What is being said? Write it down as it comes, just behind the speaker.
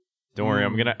Don't worry,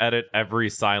 I'm going to edit every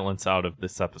silence out of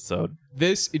this episode.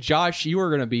 Josh, you are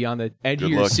going to be on the edge Good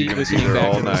of your luck, seat you're listening gonna be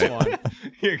back here to all this night. one.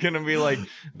 You're going to be like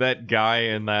that guy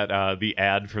in that the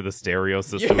ad for the stereo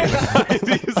system. in the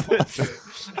 90s.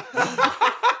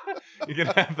 You're going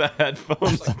to have the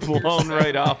headphones blown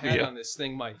right off of Head you. on this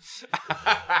thing, Mike.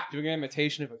 Doing an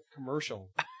imitation of a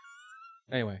commercial.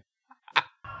 Anyway.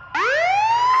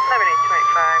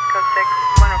 7825, code 6,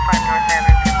 105 North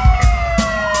Avenue, 52.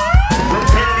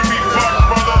 Prepare to be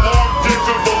fucked by the long dick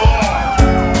of the law.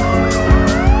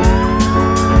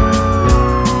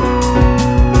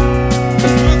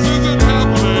 This isn't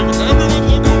happening. Everyone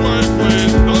look away,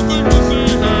 please. Nothing to see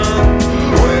here.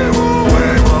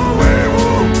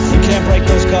 You can't break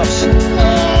those cuffs.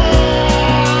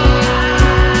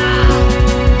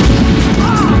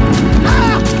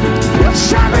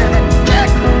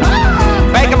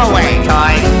 Make him away,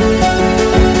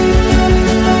 Toy.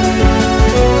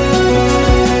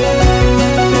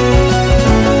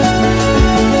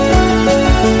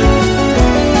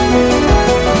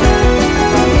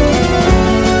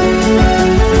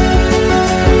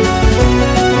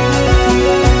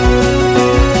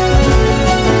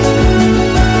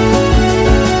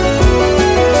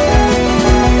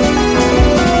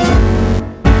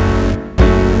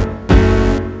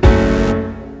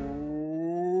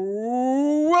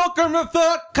 Welcome to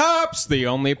Thought Cops, the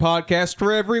only podcast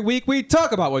where every week we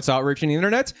talk about what's outraging the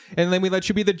internet, and then we let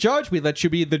you be the judge, we let you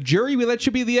be the jury, we let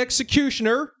you be the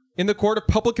executioner in the court of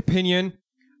public opinion.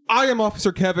 I am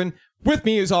Officer Kevin. With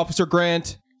me is Officer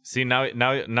Grant. See,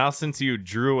 now since you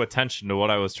drew attention to what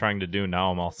I was trying to do,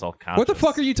 now I'm all self-conscious. What the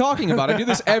fuck are you talking about? I do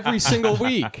this every single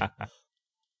week.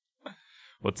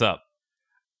 What's up?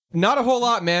 Not a whole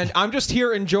lot, man. I'm just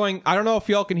here enjoying. I don't know if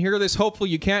y'all can hear this. Hopefully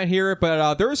you can't hear it,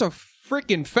 but there's a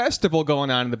freaking festival going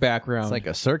on in the background. It's like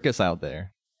a circus out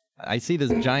there. I see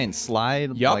this giant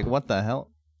slide. Yup. Like, what the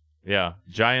hell? Yeah,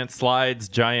 giant slides,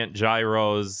 giant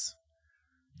gyros,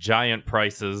 giant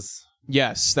prices.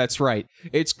 Yes, that's right.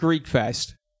 It's Greek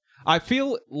Fest. I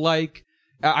feel like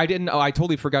I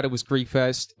totally forgot it was Greek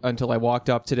Fest until I walked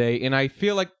up today, and I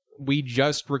feel like we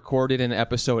just recorded an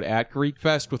episode at Greek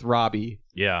Fest with Robbie.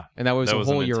 Yeah, And that was a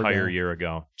whole an year entire ago. year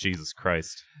ago. Jesus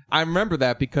Christ. I remember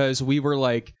that because we were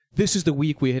like, this is the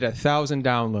week we hit 1,000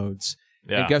 downloads.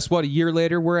 Yeah. And guess what? A year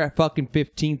later, we're at fucking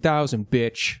 15,000,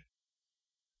 bitch.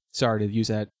 Sorry to use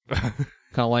that kind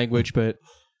of language, but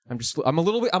I'm a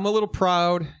little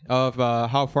proud of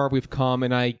how far we've come,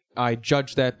 and I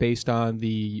judge that based on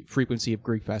the frequency of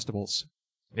Greek festivals.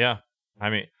 Yeah. I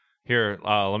mean, here,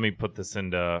 let me put this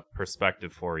into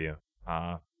perspective for you.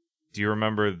 Do you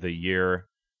remember the year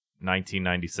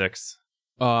 1996?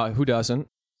 Who doesn't?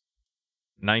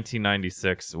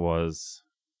 1996 was...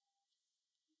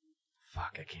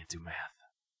 Fuck, I can't do math.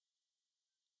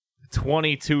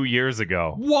 22 years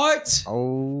ago. What?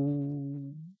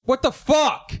 Oh. What the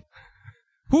fuck?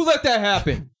 Who let that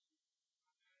happen?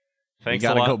 Thanks you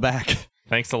a gotta lot. go back.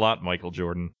 Thanks a lot, Michael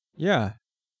Jordan. Yeah.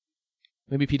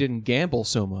 Maybe if he didn't gamble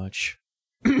so much.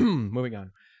 Moving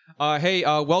on. Hey,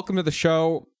 welcome to the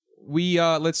show.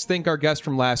 Let's thank our guest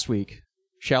from last week,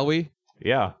 shall we?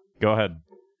 Yeah, go ahead.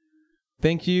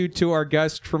 Thank you to our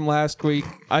guest from last week.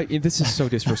 This is so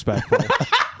disrespectful.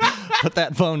 Put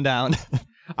that phone down.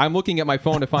 I'm looking at my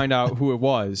phone to find out who it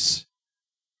was.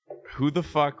 Who the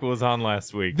fuck was on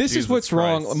last week? This Jesus is what's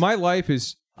Christ. wrong. My life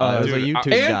is... It was a dude,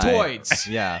 YouTube guy. Antoids!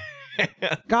 Yeah.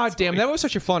 God damn, that was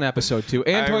such a fun episode, too. I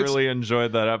Antoids, really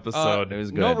enjoyed that episode. It was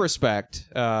good. no respect.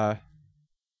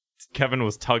 Kevin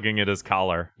was tugging at his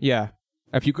collar. Yeah,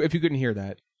 if you couldn't hear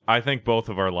that. I think both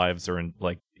of our lives are in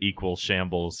like equal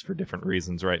shambles for different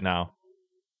reasons right now.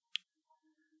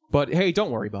 But hey,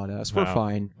 don't worry about us. We're No.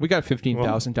 fine. We got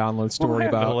 15,000 downloads to worry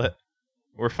Handle about. it.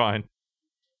 We're fine.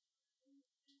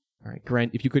 All right,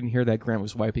 Grant, if you couldn't hear that, Grant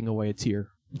was wiping away a tear.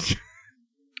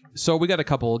 So we got a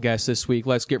couple of guests this week.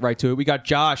 Let's get right to it. We got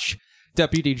Josh,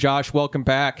 Deputy Josh. Welcome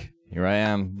back. Here I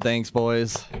am. Thanks,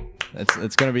 boys.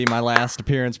 It's going to be my last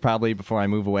appearance probably before I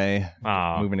move away.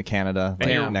 Aw. Moving to Canada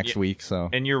Damn. next week, so.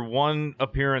 And you're one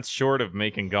appearance short of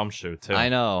making Gumshoe, too. I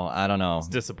know. I don't know. It's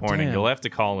disappointing. Damn. You'll have to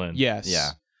call in. Yes.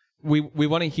 Yeah. We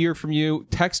want to hear from you.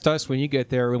 Text us when you get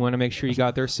there. We want to make sure you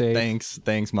got there safe.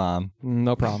 Thanks, Mom.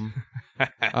 No problem.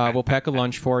 We'll pack a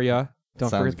lunch for you. Don't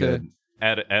Sounds forget good.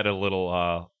 Add a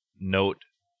little note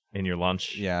in your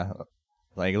lunch. Yeah.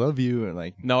 Like, love you. And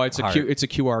like, No, it's heart. it's a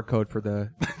QR code for the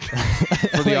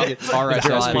for the Draw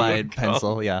RSS my feed.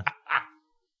 pencil, yeah.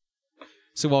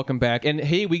 So welcome back. And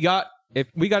hey, we got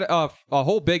a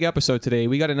whole big episode today.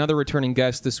 We got another returning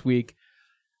guest this week.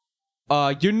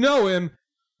 You know him,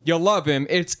 you love him.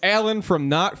 It's Alan from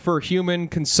Not for Human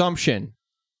Consumption.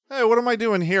 Hey, what am I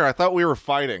doing here? I thought we were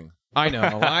fighting. I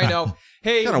know.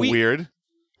 Hey, Kind of weird.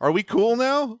 Are we cool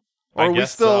now? Or I are we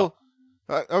guess still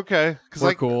okay? Because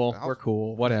We're cool. We're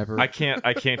cool. Whatever. I can't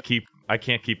keep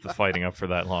the fighting up for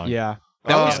that long. Yeah.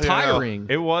 That was yeah. tiring.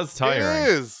 It was tiring. It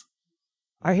is.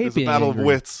 I hate It's a being battle angry. of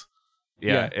wits.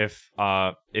 Yeah,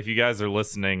 if you guys are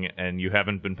listening and you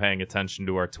haven't been paying attention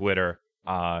to our Twitter,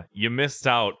 you missed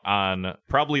out on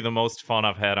probably the most fun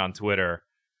I've had on Twitter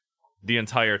the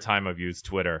entire time I've used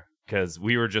Twitter, because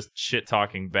we were just shit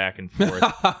talking back and forth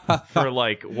for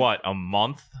like a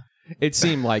month. It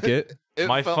seemed like it. It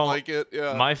My felt phone- like it.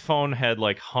 Yeah. My phone had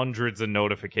like hundreds of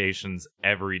notifications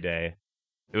every day.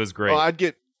 It was great. Well, I'd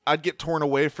get torn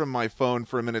away from my phone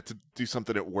for a minute to do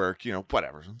something at work.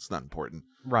 Whatever. It's not important.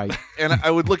 Right. And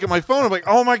I would look at my phone. I'm like,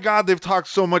 oh my god, they've talked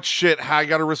so much shit. I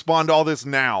got to respond to all this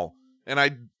now, and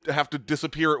I have to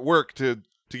disappear at work to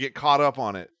get caught up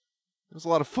on it. It was a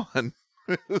lot of fun.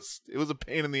 It was a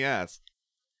pain in the ass.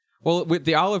 Well,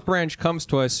 the olive branch comes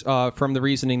to us from the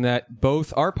reasoning that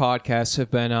both our podcasts have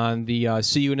been on the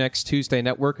See You Next Tuesday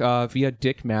network via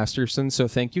Dick Masterson. So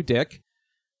thank you, Dick.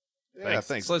 Yeah,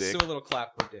 thanks, So let's Dick. do a little clap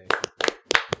for Dick.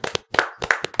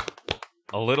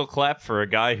 A little clap for a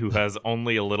guy who has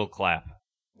only a little clap.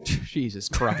 Jesus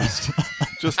Christ.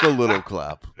 Just a little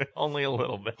clap. Only a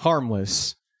little bit.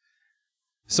 Harmless.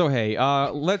 So hey,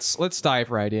 let's dive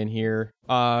right in here.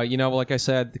 Like I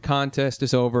said, the contest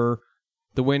is over.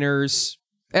 The winners,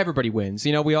 everybody wins.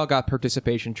 We all got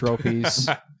participation trophies.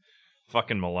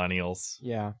 Fucking millennials.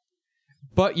 Yeah.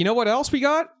 But you know what else we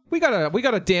got? We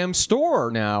got a damn store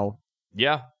now.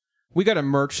 Yeah. We got a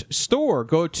merch store.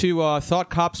 Go to Thought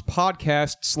Cops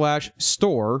Podcast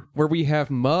 /store, where we have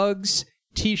mugs,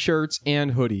 t-shirts,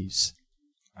 and hoodies.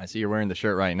 I see you're wearing the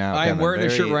shirt right now. I am Kevin. wearing the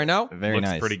shirt right now. Very Looks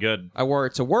nice. pretty good. I wore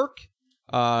it to work.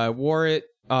 I wore it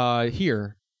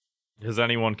here. Has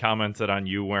anyone commented on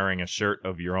you wearing a shirt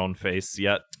of your own face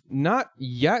yet? Not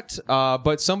yet,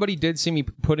 but somebody did see me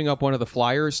putting up one of the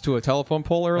flyers to a telephone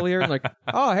pole earlier. Like,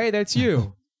 oh, hey, that's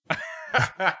you.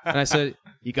 And I said,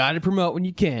 you got to promote when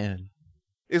you can.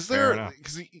 Is Fair there enough.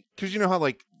 because you know how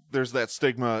there's that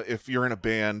stigma if you're in a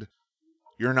band,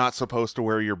 you're not supposed to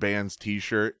wear your band's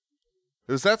t-shirt.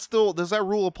 Does that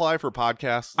rule apply for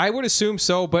podcasts? I would assume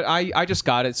so, but I just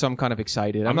got it, so I'm kind of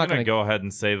excited. I'm not going to going go ahead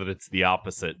and say that it's the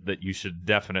opposite, that you should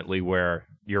definitely wear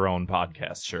your own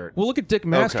podcast shirt. Well, look at Dick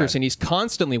Masterson. He's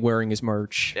constantly wearing his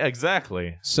merch. Yeah,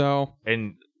 exactly. So,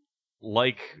 And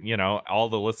like, all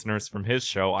the listeners from his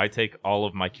show, I take all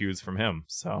of my cues from him.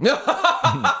 So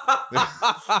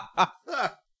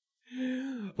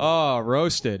oh,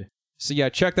 roasted. So yeah,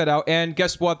 check that out. And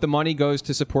guess what? The money goes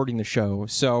to supporting the show.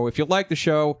 So if you like the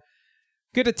show,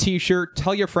 get a t-shirt.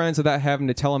 Tell your friends without having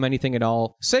to tell them anything at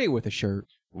all. Say it with a shirt.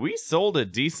 we sold a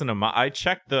decent amount. I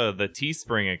checked the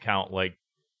Teespring account,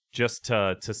 just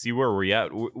to see where we're at.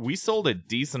 We sold a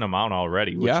decent amount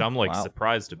already, which Yeah. I'm Wow.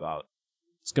 surprised about.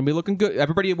 It's going to be looking good.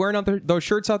 Everybody wearing those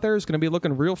shirts out there is going to be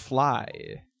looking real fly.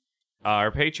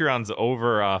 Our Patreon's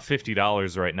over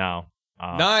 $50 right now.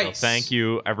 Nice. So thank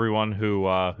you, everyone who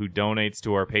donates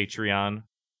to our Patreon.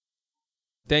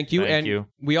 Thank you. Thank And you.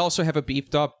 we also have a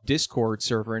beefed up Discord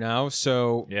server now.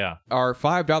 So Yeah. our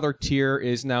 $5 tier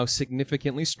is now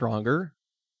significantly stronger,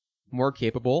 more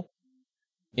capable.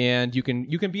 And you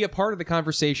can be a part of the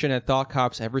conversation at Thought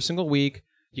Cops every single week.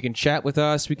 You can chat with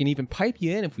us. We can even pipe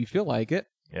you in if we feel like it.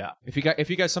 Yeah. If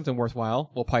you got something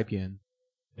worthwhile, we'll pipe you in.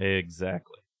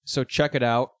 Exactly. So check it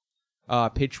out.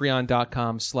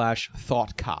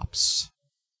 Patreon.com/ThoughtCops.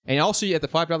 And also at the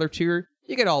 $5 tier,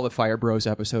 you get all the Fire Bros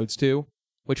episodes too,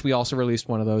 which we also released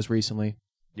one of those recently.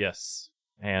 Yes.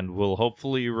 And we'll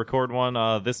hopefully record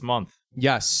one this month.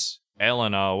 Yes.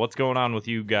 Alan, what's going on with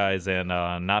you guys and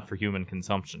Not for Human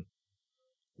Consumption?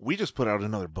 We just put out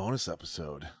another bonus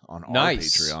episode on our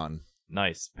Nice. Patreon,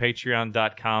 Nice.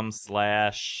 Patreon.com/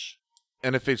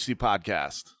 NFHC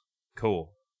Podcast.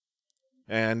 Cool.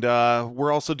 And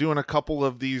we're also doing a couple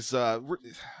of these. We're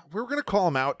going to call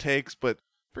them outtakes, but I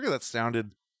figured that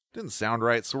didn't sound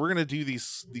right. So we're going to do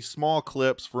these small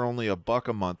clips for only $1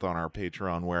 a month on our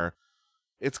Patreon, where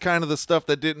it's kind of the stuff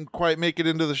that didn't quite make it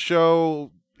into the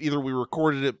show. Either we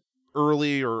recorded it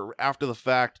early or after the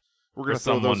fact. We're going to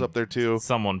throw those up there too.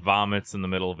 Someone vomits in the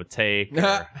middle of a take.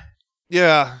 or-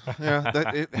 Yeah,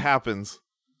 that it happens.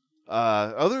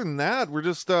 Other than that, we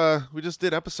just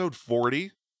did episode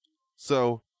 40.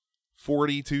 So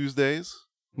 40 Tuesdays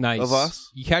Nice. of us.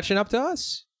 You catching up to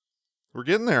us? We're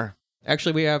getting there.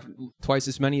 Actually, we have twice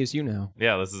as many as you now.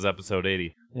 Yeah, this is episode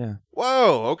 80. Yeah.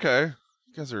 Whoa, okay.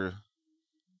 You guys are...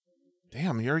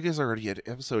 Damn, you guys are already at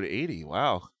episode 80.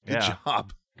 Wow. Good Yeah.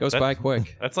 job. Goes That- by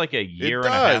quick. That's like a year and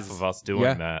a half does. of us doing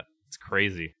Yeah. that. It's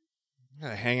crazy.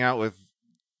 gonna hang out with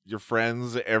your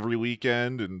friends every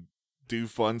weekend and do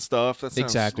fun stuff. That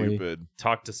sounds Exactly. stupid.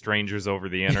 Talk to strangers over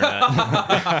the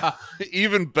internet.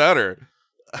 Even better.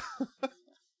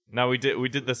 No, we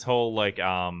did this whole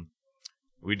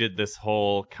we did this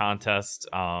whole contest.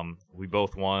 We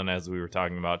both won, as we were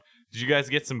talking about. Did you guys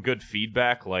get some good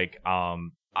feedback?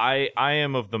 I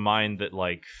am of the mind that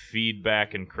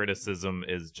feedback and criticism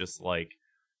is just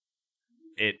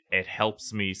it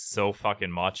helps me so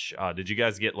fucking much. Did you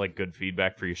guys get good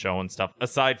feedback for your show and stuff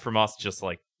aside from us just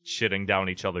shitting down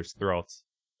each other's throats?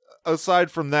 Aside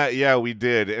from that, yeah, we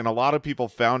did, and a lot of people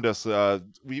found us.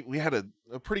 We had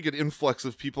a pretty good influx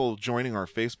of people joining our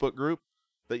Facebook group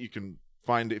that you can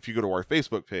find if you go to our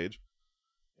Facebook page,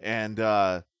 and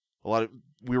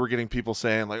we were getting people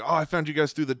saying "Oh, I found you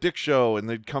guys through the Dick Show," and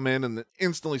they'd come in and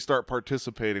instantly start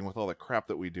participating with all the crap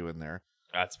that we do in there.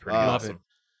 That's pretty awesome.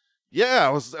 Yeah, I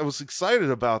was excited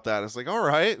about that. It's all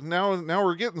right, now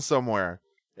we're getting somewhere,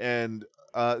 and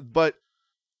but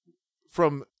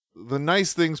from the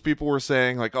nice things people were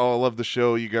saying, "Oh, I love the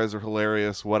show, you guys are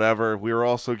hilarious," whatever. We were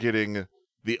also getting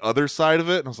the other side of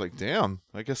it, and I was like, "Damn,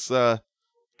 I guess you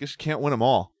can't win them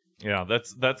all." Yeah,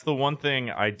 that's the one thing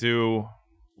I do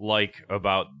like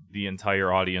about the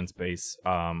entire audience base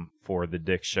for the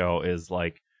Dick Show is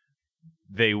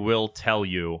they will tell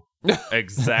you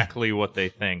exactly what they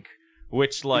think,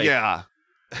 which yeah.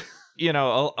 You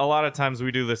know, a lot of times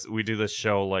we do this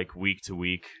show week to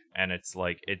week, and it's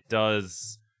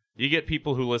you get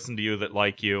people who listen to you that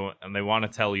like you, and they want to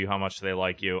tell you how much they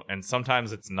like you, and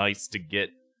sometimes it's nice to get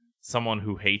someone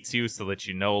who hates you so that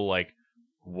you know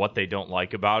what they don't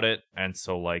like about it. And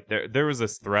so there was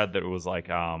this thread that was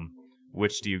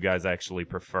which do you guys actually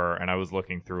prefer? And I was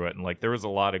looking through it, and there was a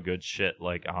lot of good shit.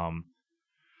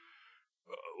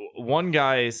 One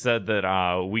guy said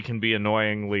that we can be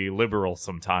annoyingly liberal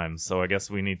sometimes, so I guess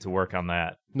we need to work on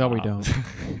that. No, we don't.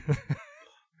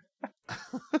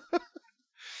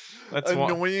 That's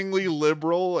annoyingly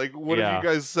liberal. What have you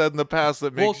guys said in the past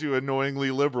that makes you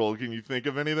annoyingly liberal? Can you think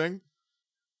of anything?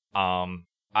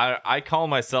 I call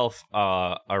myself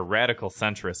a radical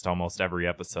centrist almost every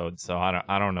episode, so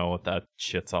I don't know what that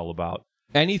shit's all about.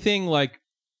 Anything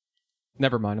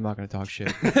never mind, I'm not going to talk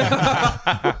shit.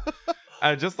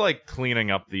 Just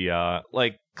cleaning up the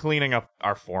cleaning up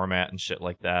our format and shit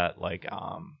like that.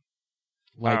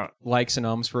 Likes and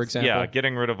ums, for example. Yeah,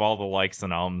 getting rid of all the likes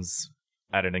and ums,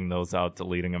 editing those out,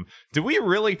 deleting them. Do we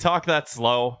really talk that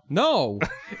slow? No,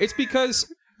 it's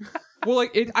because. Well,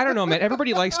 I don't know, man.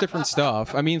 Everybody likes different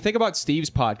stuff. I mean, think about Steve's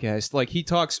podcast. He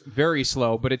talks very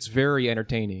slow, but it's very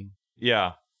entertaining.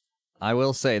 Yeah. I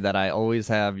will say that I always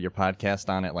have your podcast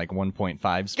on at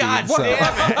 1.5 speed. God damn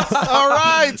it! All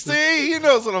right, see, he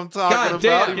knows what I'm talking about,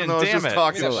 damn even though I was it. just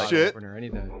talking shit. I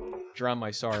need to drown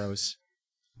my sorrows.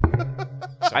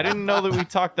 I didn't know that we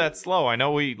talked that slow. I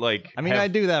know we I mean, I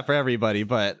do that for everybody,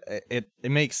 but it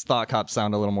makes Thought Cop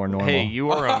sound a little more normal. Hey, you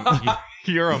are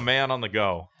you're a man on the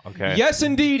go. Okay. Yes,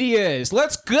 indeed, he is.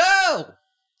 Let's go.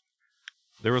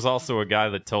 There was also a guy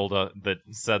that that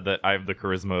said that I have the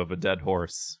charisma of a dead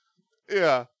horse.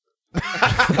 Yeah.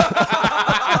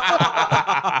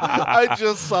 I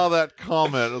just saw that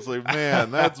comment. I was like,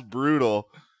 man, that's brutal.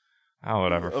 Oh,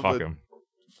 whatever. Fuck him.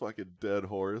 Fucking dead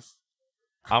horse.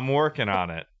 I'm working on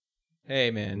it.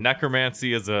 Hey, man.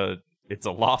 Necromancy is it's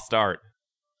a lost art.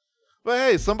 But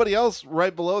hey, somebody else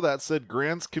right below that said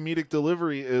Grant's comedic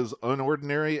delivery is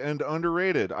unordinary and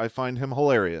underrated. I find him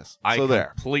hilarious. I so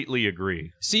there. completely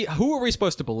agree. See, who are we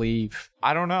supposed to believe?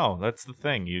 I don't know. That's the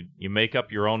thing. You make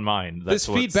up your own mind. That's This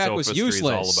what feedback was sophistry is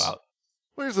useless. all about.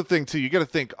 Well, here's the thing, too. You got to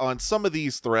think on some of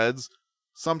these threads,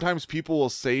 sometimes people will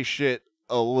say shit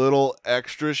a little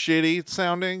extra shitty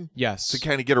sounding. Yes. To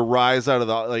kind of get a rise out of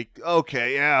the,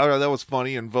 okay, yeah, that was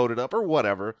funny and vote it up or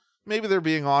whatever. Maybe they're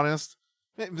being honest.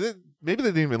 Maybe they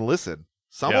didn't even listen.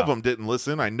 Some of them didn't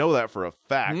listen. I know that for a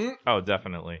fact. Oh,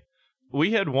 definitely.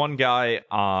 We had one guy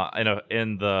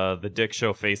in the Dick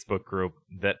Show Facebook group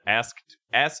that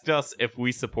asked us if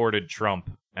we supported Trump,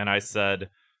 and I said,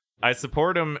 I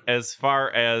support him as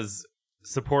far as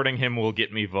supporting him will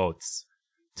get me votes.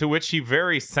 To which he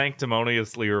very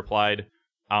sanctimoniously replied,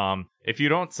 if you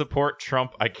don't support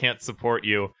Trump, I can't support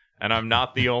you, and I'm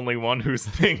not the only one who's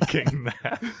thinking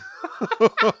that.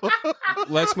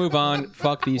 Let's move on.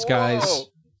 Fuck these guys.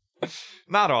 Whoa.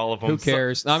 Not all of them. Who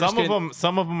cares? No, I'm just kidding.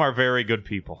 Some of them are very good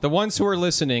people. The ones who are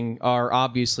listening are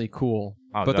obviously cool,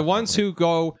 Oh, but the ones who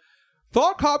go,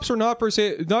 thought cops are not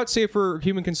safe for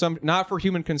human consumption. Not for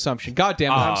human consumption. God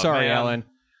damn it! I'm sorry, man. Alan.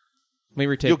 Let me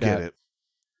retake You'll that. get it.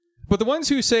 But the ones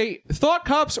who say thought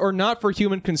cops are not for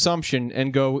human consumption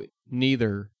and go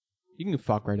neither, you can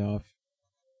fuck right off.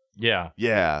 Yeah.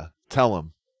 Yeah, tell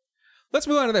him. Let's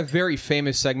move on to that very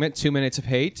famous segment, 2 Minutes of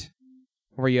Hate,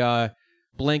 where you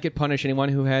blanket punish anyone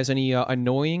who has any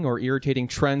annoying or irritating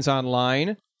trends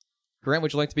online. Grant,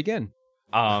 would you like to begin?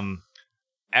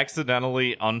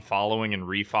 Accidentally unfollowing and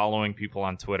refollowing people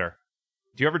on Twitter.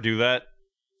 Do you ever do that?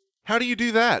 How do you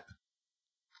do that?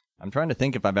 I'm trying to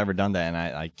think if I've ever done that, and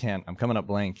I can't. I'm coming up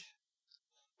blank.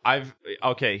 I've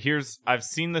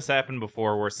seen this happen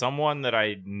before where someone that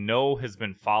I know has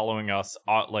been following us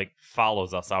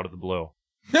follows us out of the blue.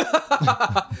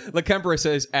 LaKemper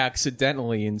says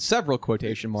accidentally in several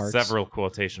quotation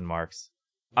marks.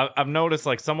 I've noticed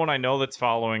like someone I know that's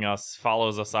following us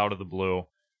follows us out of the blue,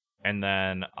 and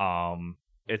then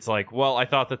it's like, well, I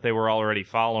thought that they were already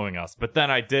following us, but then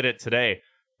I did it today.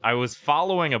 I was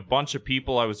following a bunch of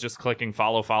people. I was just clicking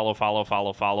follow,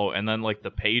 and then like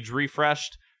the page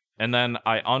refreshed, and then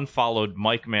I unfollowed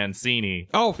Mike Mancini,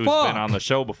 who's been on the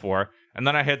show before, and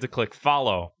then I had to click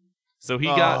follow. So he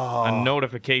got a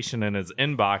notification in his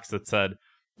inbox that said,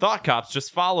 Thought Cops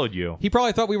just followed you. He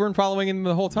probably thought we weren't following him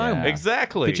the whole time. Yeah.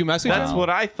 Exactly. Did you message That's him? what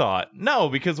I thought. No,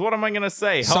 because what am I going to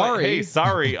say? Sorry. Hey,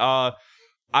 sorry. I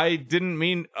didn't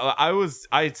mean...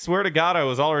 I swear to God, I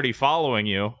was already following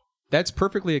you. That's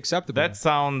perfectly acceptable. That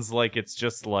sounds like it's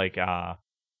just like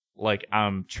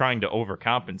I'm trying to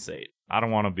overcompensate. I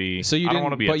don't want to be. So you I didn't, don't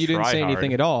want to be. but a you didn't say tryhard.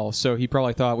 anything at all. So he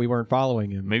probably thought we weren't following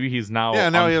him. Maybe he's now. Yeah,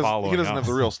 now he unfollowing doesn't have us.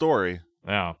 the real story.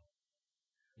 Yeah,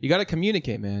 You got to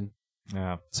communicate, man.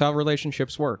 yeah. That's how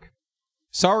relationships work.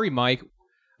 Sorry, Mike.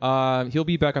 He'll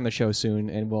be back on the show soon,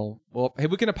 and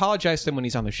we can apologize to him when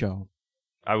he's on the show.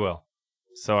 I will.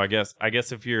 So I guess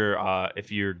if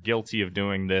you're guilty of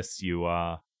doing this,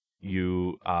 your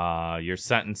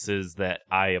sentence is that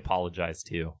I apologize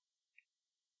to you.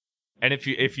 And if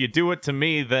you do it to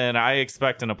me, then I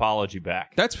expect an apology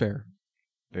back. That's fair.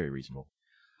 Very reasonable.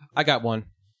 I got one.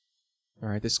 All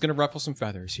right, this is gonna ruffle some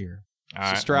feathers here. All So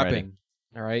right. strap ready. in.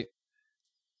 All right.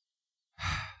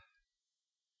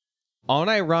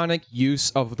 Unironic use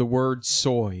of the word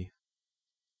soy.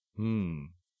 Hmm.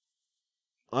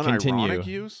 Unironic Continue.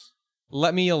 use?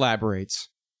 Let me elaborate.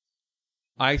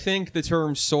 I think the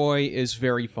term soy is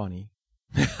very funny.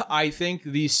 I think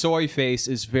the soy face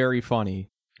is very funny.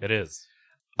 It is.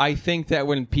 I think that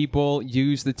when people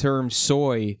use the term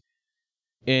soy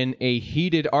in a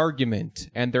heated argument,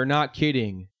 and they're not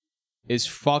kidding, is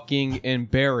fucking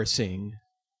embarrassing.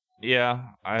 Yeah.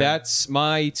 That's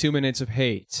my 2 minutes of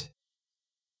hate.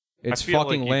 It's I feel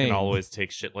fucking like lame. You can always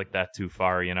take shit like that too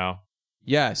far, you know?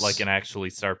 Yes. Like, and actually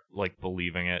start, like,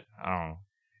 believing it. I don't know.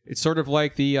 It's sort of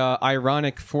like the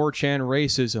ironic 4chan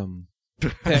racism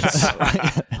that's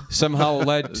somehow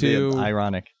led to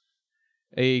Ironic.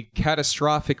 a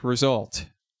catastrophic result.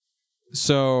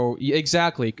 So,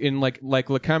 exactly, in like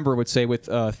LaKember would say with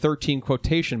 13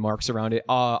 quotation marks around it,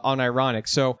 unironic.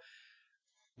 So,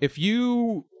 if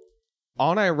you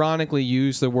unironically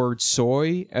use the word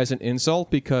soy as an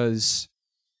insult because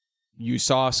you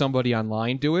saw somebody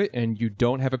online do it and you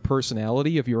don't have a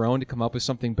personality of your own to come up with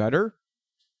something better,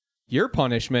 your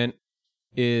punishment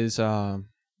is you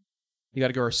got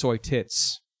to go to soy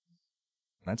tits.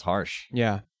 That's harsh.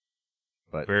 Yeah.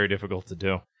 But Very difficult to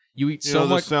do. You eat You so know,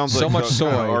 much this sounds so like much the soy.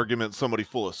 kind of argument somebody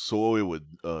full of soy would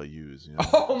use. You know?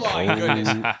 Oh my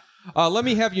goodness. Let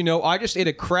me have you know, I just ate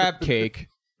a crab cake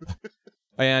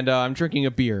and I'm drinking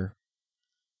a beer.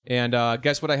 And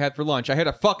guess what I had for lunch? I had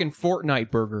a fucking Fortnite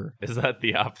burger. Is that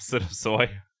the opposite of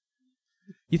soy?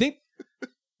 You think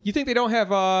they don't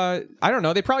have I don't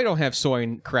know, they probably don't have soy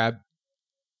and crab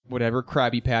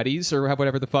Krabby Patties or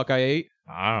whatever the fuck I ate.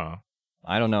 I don't know.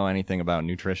 I don't know anything about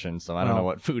nutrition, so I don't know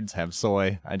what foods have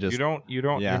soy. I just You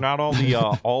don't. yeah. You're not all the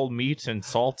all meat and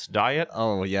salt diet.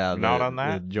 Oh yeah, Not on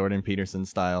that? the Jordan Peterson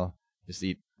style. Just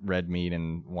eat red meat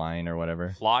and wine or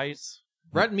whatever. Flies.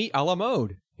 Red meat a la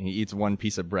mode. He eats one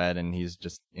piece of bread and he's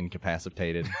just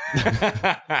incapacitated.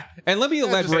 And let me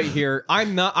elaborate here.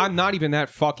 I'm not even that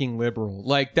fucking liberal.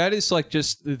 Like that is like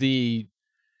just the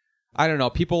I don't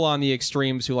know, people on the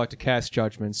extremes who like to cast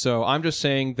judgment. So I'm just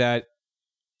saying that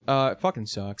it fucking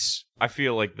sucks. I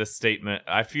feel like this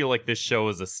show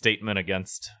is a statement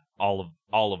against all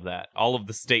of that. All of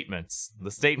the statements.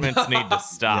 The statements need to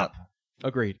stop.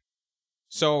 Agreed.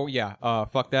 So yeah,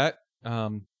 fuck that.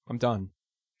 I'm done.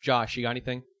 Josh, you got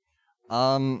anything?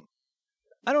 I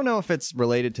don't know if it's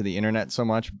related to the internet so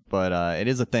much, but it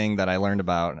is a thing that I learned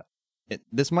about.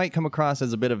 This might come across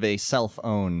as a bit of a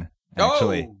self-own,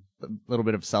 actually. Oh! A little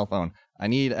bit of self-own. I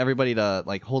need everybody to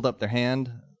like hold up their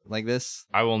hand like this.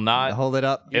 I will not. Hold it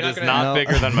up. It is gonna- not No.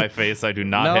 bigger than my face. I do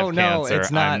not have cancer.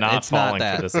 it's not. I'm not it's falling not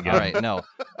that. for this again. All right, no.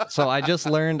 So I just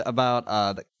learned about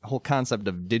the whole concept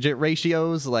of digit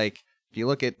ratios. Like, if you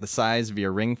look at the size of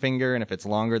your ring finger, and if it's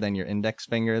longer than your index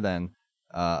finger, then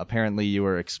apparently you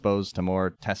were exposed to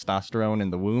more testosterone in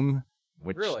the womb,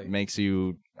 which Really? makes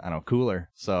you, I don't know, cooler.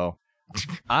 So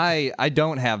I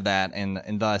don't have that,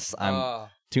 and thus I'm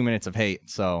 2 minutes of hate.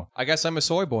 So I guess I'm a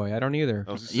soy boy. I don't either.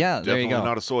 Yeah, there you definitely go.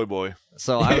 not a soy boy.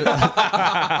 So I was,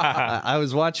 I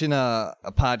was watching a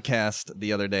podcast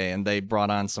the other day, and they brought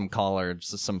on some caller,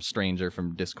 just some stranger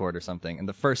from Discord or something. And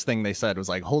the first thing they said was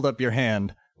like, "Hold up your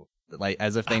hand," like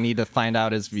as if they need to find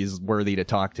out if he's worthy to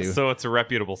talk to. So it's a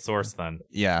reputable source then.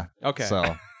 Yeah. Okay.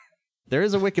 So there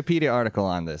is a Wikipedia article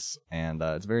on this, and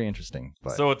it's very interesting.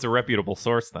 But So it's a reputable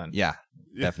source then. yeah,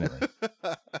 definitely.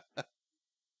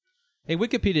 Hey,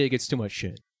 Wikipedia gets too much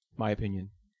shit. My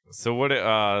opinion. So what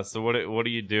do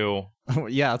you do?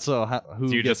 Yeah. So who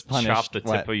Do you gets just punished? chop the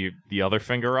What? tip of the other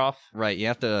finger off? Right. You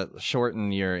have to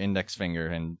shorten your index finger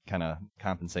and kind of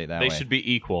compensate that They way. should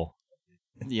be equal.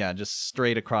 Yeah, just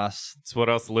straight across. It's what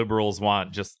us liberals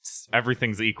want. Just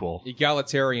everything's equal.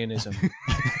 Egalitarianism.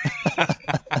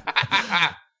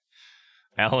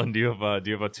 Alan, do you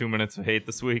have 2 minutes of hate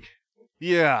this week?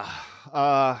 Yeah.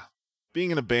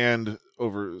 Being in a band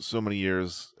over so many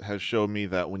years has shown me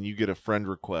that when you get a friend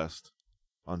request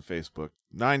on Facebook,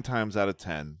 9 times out of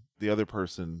 10, the other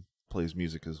person plays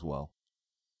music as well.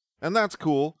 And that's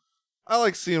cool. I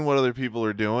like seeing what other people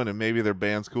are doing, and maybe their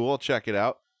band's cool. I'll check it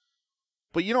out.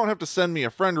 But you don't have to send me a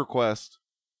friend request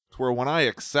to where when I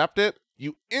accept it,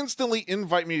 you instantly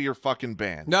invite me to your fucking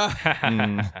band. Nah.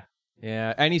 Mm.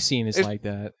 Yeah, any scene is If- like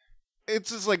that.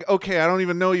 It's just like, okay, I don't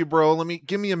even know you, bro.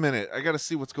 Give me a minute. I got to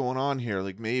see what's going on here.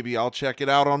 Like, maybe I'll check it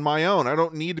out on my own. I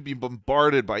don't need to be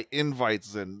bombarded by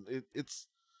invites, and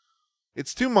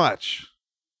it's too much.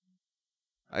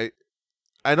 I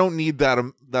don't need that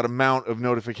amount of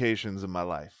notifications in my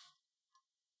life.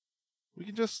 We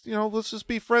can just, let's just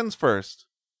be friends first.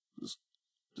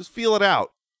 Just feel it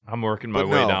out. I'm working my But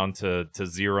way no. down to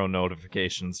 0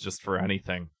 notifications just for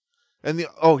anything. And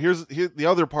here's the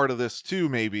other part of this too,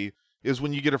 maybe, is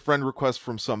when you get a friend request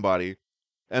from somebody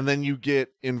and then you get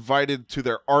invited to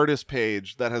their artist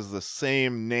page that has the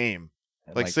same name.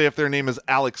 Like say if their name is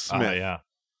Alex Smith, Yeah.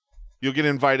 you'll get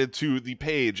invited to the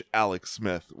page Alex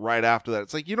Smith right after that.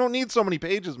 It's like, you don't need so many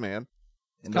pages, man.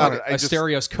 God, I just-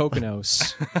 Asterios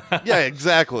Kokonos. Yeah,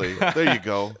 exactly. There you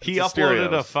go. He It's uploaded a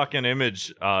Asterios. fucking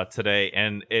image today,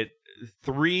 and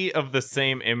 3 of the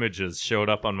same images showed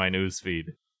up on my newsfeed.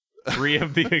 3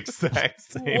 of the exact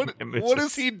same images. What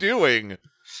is he doing?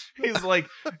 He's like,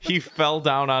 he fell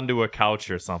down onto a couch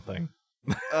or something.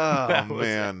 Oh, That was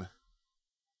man.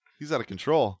 He's out of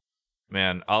control.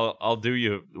 Man, I'll do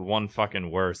you one fucking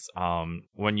worse.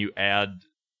 When you add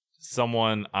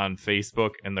someone on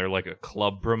Facebook and they're like a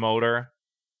club promoter,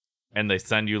 and they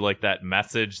send you like that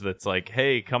message that's like,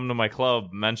 "Hey, come to my club,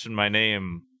 mention my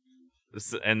name,"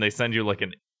 and they send you like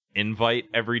an invite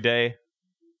every day.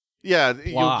 Yeah,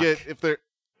 Block. you'll get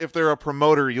if they're a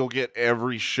promoter, you'll get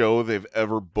every show they've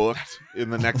ever booked in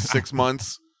the next 6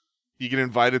 months. You get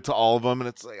invited to all of them, and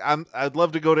it's like I'd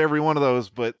love to go to every one of those,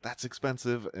 but that's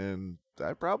expensive, and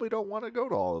I probably don't want to go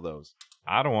to all of those.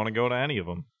 I don't want to go to any of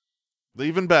them.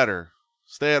 Even better,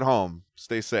 stay at home,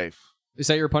 stay safe. Is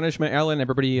that your punishment, Alan?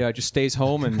 Everybody just stays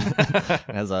home and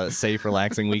has a safe,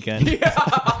 relaxing weekend.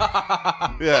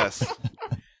 Yes,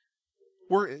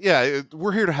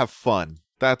 we're here to have fun.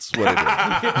 That's what it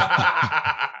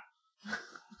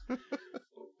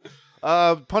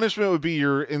is. Punishment would be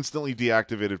you're instantly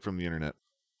deactivated from the internet.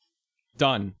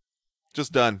 done.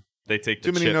 Just done. They take the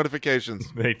Too many chip.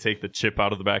 notifications. They take the chip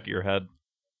out of the back of your head.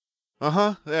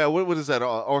 Yeah. What is that?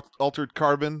 Altered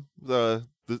carbon. Have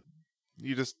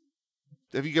you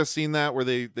guys seen that where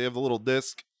they have the little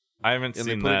disc I haven't and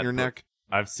they seen put it that. in your but neck?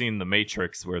 I've seen The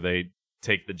Matrix where they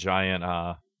take the giant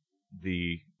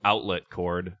the outlet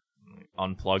cord,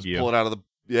 unplug you. Pull it out of the.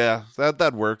 Yeah,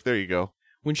 that'd work. There you go.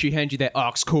 When she hands you that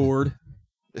aux cord.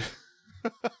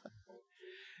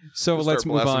 So Just let's start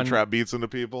move blasting on. trap beats into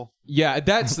people. Yeah,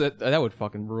 that would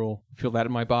fucking rule. Feel that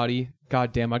in my body.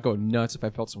 God damn, I'd go nuts if I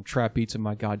felt some trap beats in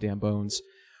my goddamn bones.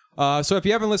 So if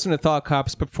you haven't listened to Thought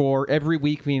Cops before, every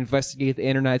week we investigate the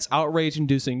internet's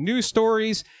outrage-inducing news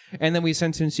stories, and then we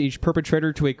sentence each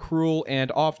perpetrator to a cruel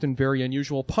and often very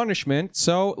unusual punishment.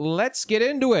 So let's get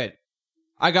into it.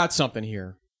 I got something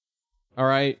here. All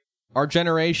right? Our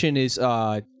generation is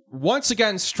once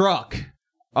again struck.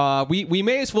 We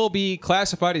may as well be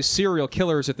classified as serial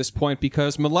killers at this point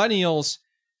because millennials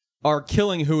are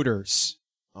killing Hooters.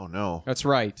 Oh no. That's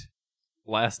right.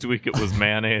 Last week it was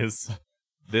mayonnaise.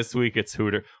 This week it's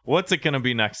Hooter. What's it going to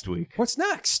be next week? What's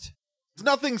next? It's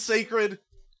nothing sacred.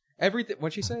 Everything.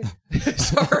 What'd she say?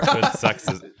 Sorry. Good sex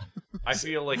is... I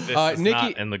feel like this is Nikki-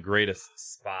 not in the greatest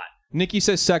spot. Nikki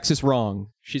says sex is wrong.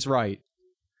 She's right.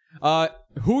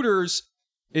 Hooters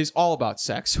is all about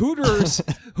sex.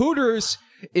 Hooters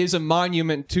is a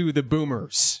monument to the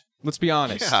boomers. Let's be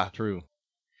honest. Yeah. True.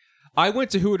 I went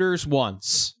to Hooters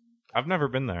once. I've never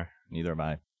been there. Neither have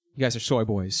I. You guys are soy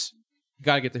boys. You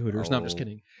gotta get the Hooters. No, I'm Oh. just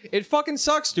kidding. It fucking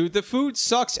sucks, dude. The food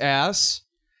sucks ass.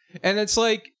 And it's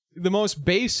like the most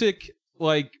basic,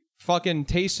 like, fucking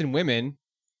taste in women.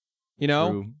 You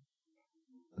know? True.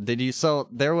 Did you? So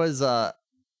there was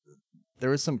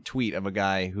some tweet of a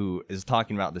guy who is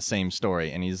talking about the same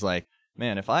story, and he's like,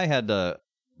 "Man, if I had to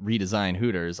redesign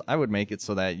Hooters, I would make it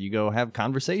so that you go have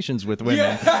conversations with women,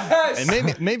 Yes!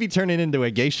 and maybe turn it into a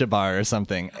geisha bar or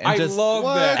something." And I just love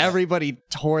that. everybody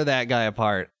tore that guy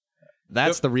apart.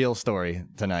 That's the real story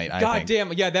tonight. I God think.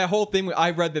 damn, yeah, that whole thing, I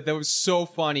read that was so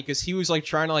funny because he was like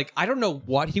trying to like, I don't know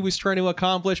what he was trying to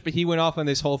accomplish, but he went off on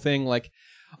this whole thing like,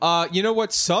 you know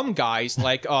what, some guys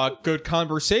like good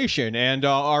conversation and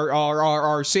are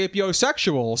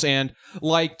sapiosexuals and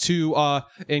like to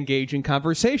engage in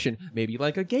conversation, maybe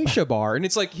like a geisha bar. And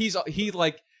it's like he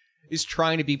is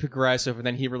trying to be progressive and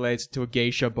then he relates it to a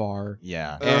geisha bar.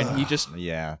 Yeah. And he just,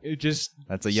 Yeah. it just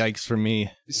That's a yikes from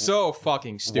me. so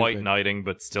fucking stupid. White knighting,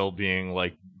 but still being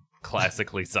like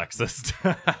classically sexist.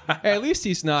 Hey, at least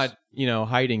he's not,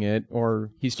 hiding it,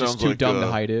 or he's just Sounds too like, dumb to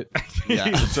hide it. Yeah.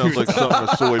 It sounds like something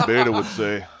a soy beta would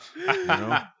say. You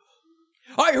know?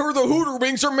 I heard the Hooter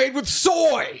wings are made with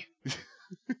soy.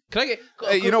 Can I get?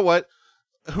 Hey, you know what?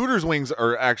 Hooters wings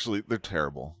are they're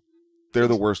terrible. They're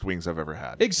the worst wings I've ever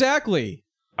had. Exactly.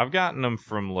 I've gotten them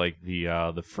from like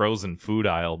the frozen food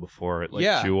aisle before at like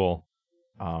Yeah. Jewel.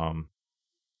 I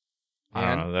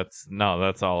And? don't know.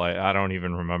 That's all. I don't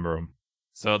even remember them.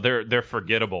 So they're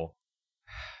forgettable.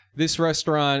 This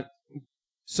restaurant.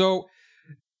 So,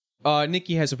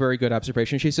 Nikki has a very good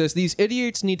observation. She says these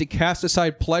idiots need to cast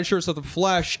aside pleasures of the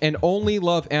flesh and only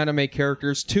love anime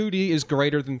characters. 2D is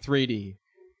greater than 3D.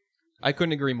 I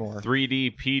couldn't agree more.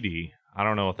 3D PD. I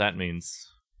don't know what that means.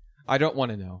 I don't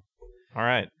want to know. All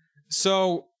right.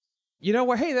 So, you know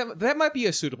what? Hey, that might be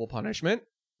a suitable punishment.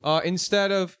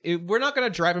 Instead of, we're not going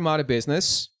to drive him out of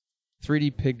business.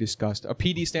 3D pig disgust. A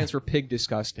PD stands for pig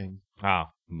disgusting. Ah,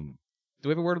 Do we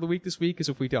have a word of the week this week? Because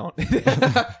if we don't,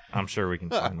 I'm sure we can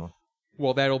find one.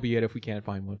 well, that'll be it if we can't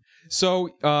find one. So,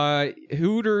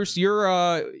 Hooters,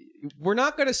 we're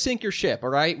not going to sink your ship, all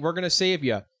right? We're going to save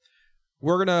you.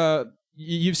 We're going to,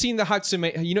 you've seen the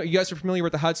Hatsune, you guys are familiar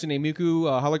with the Hatsune Miku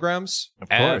holograms? Of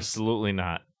course. Absolutely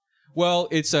not. Well,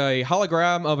 it's a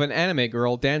hologram of an anime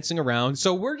girl dancing around.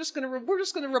 So we're just gonna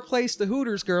replace the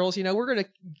Hooters girls. We're gonna,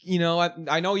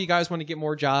 I know you guys want to get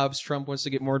more jobs. Trump wants to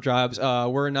get more jobs.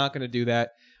 We're not gonna do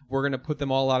that. We're gonna put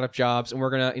them all out of jobs, and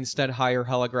we're gonna instead hire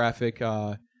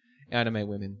holographic anime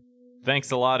women. Thanks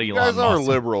a lot, Elon You guys are Musk.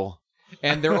 liberal.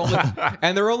 And they're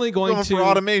only going Going to for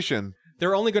automation.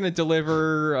 They're only going to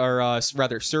deliver, or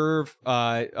rather serve,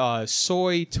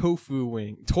 soy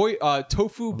tofu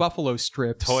tofu buffalo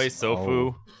strips. Toy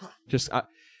Sofu. Just,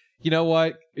 you know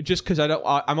what? Just because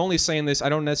I'm only saying this. I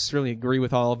don't necessarily agree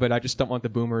with all of it. I just don't want the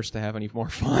boomers to have any more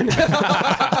fun.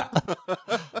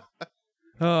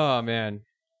 Oh man.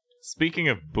 Speaking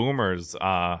of boomers,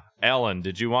 Alan,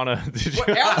 did you want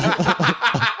to?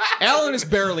 Alan is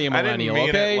barely a I didn't millennial. mean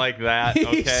Okay, it like that.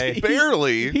 Okay.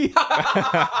 Barely.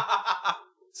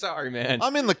 Sorry, man.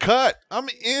 I'm in the cut. I'm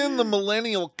in the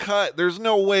millennial cut. There's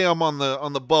no way I'm on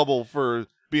the bubble for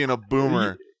being a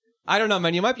boomer. I don't know,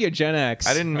 man. You might be a Gen X.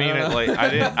 I didn't mean it don't know. like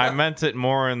I meant it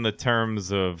more in the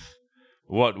terms of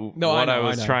what I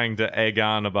was trying to egg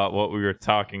on about what we were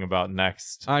talking about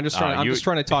next. I'm just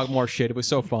trying to talk more shit. It was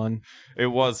so fun. It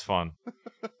was fun.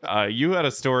 You had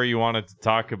a story you wanted to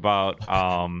talk about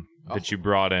that you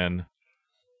brought in.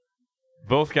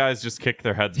 Both guys just kicked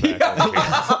their heads back. Over here.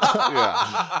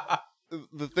 Yeah.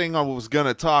 The thing I was going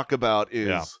to talk about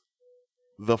is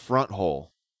the front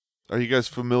hole. Are you guys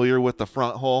familiar with the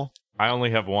front hole? I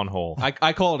only have one hole.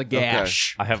 I call it a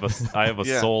gash. I have a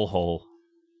Yeah. soul hole.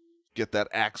 Get that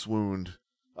axe wound.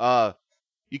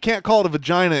 You can't call it a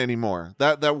vagina anymore.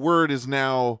 That word is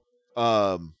now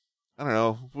I don't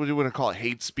know, what do you want to call it?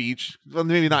 Hate speech? Well,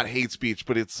 maybe not hate speech,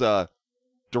 but it's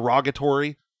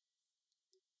derogatory.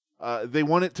 They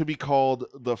want it to be called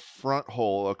the front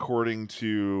hole, according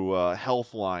to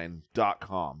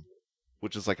healthline.com,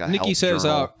 which is like a Nikki health says,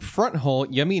 journal. front hole,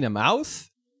 you mean a mouth?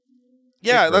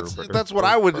 Yeah, that's what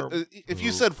I would. If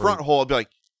you said front hole, I'd be like,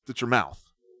 that's your mouth.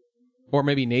 Or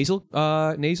maybe nasal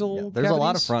Yeah, there's a lot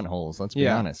of cavities? front holes. Let's be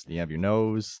Yeah. honest. You have your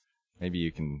nose. Maybe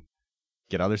you can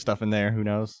get other stuff in there. Who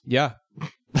knows? Yeah.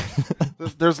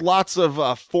 There's lots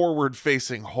of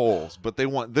forward-facing holes, but they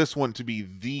want this one to be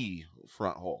the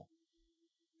front hole.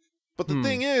 But the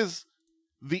thing is,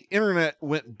 the internet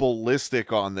went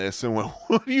ballistic on this and went,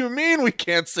 "What do you mean we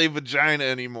can't say vagina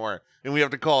anymore, and we have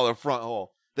to call it a front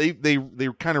hole?" They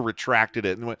kind of retracted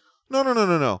it and went,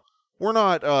 "No. We're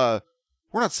not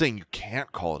saying you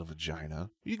can't call it a vagina.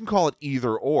 You can call it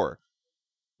either or."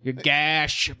 Your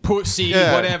gash, pussy,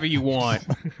 Yeah. whatever you want.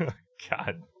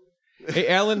 God. Hey,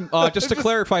 Alan, just to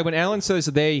clarify, when Alan says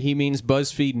they, he means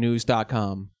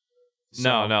BuzzFeedNews.com.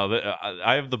 No.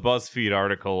 I have the BuzzFeed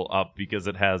article up because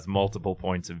it has multiple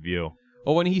points of view.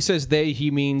 Well, when he says they, he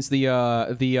means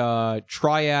the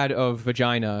triad of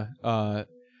vagina.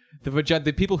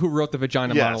 The people who wrote the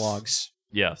vagina Yes. monologues.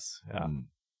 Yes. Yeah.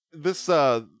 This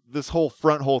whole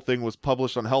front hole thing was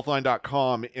published on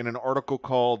Healthline.com in an article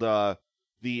called the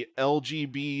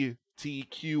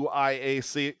LGBTQIA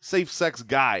Safe Sex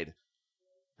Guide.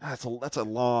 That's a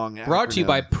long acronym. Brought to you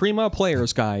by Prima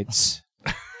Players Guides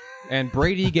and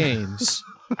Brady Games.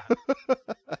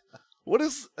 What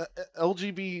is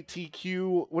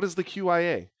LGBTQ? What is the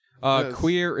QIA? Yes.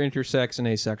 Queer, intersex, and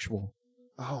asexual.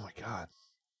 Oh my god!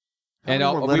 How And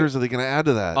many more letters are they going to add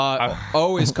to that?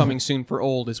 O is coming soon for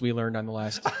old, as we learned on the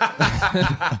last.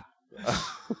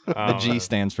 The G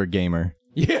stands for gamer.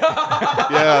 Yeah.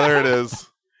 Yeah, there it is.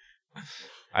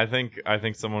 I think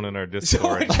someone in our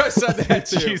Someone Discord. just said that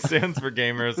G too. stands for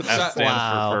gamers. F stands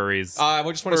Wow. for furries. I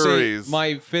just want to say Furries.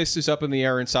 my fist is up in the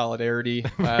air in solidarity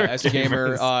as a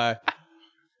gamer.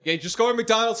 Yeah, just go to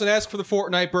McDonald's and ask for the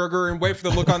Fortnite burger and wait for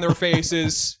the look on their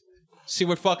faces. See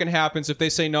what fucking happens. If they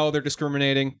say no, they're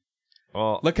discriminating.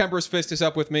 Well, Look, Kemper's fist is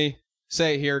up with me.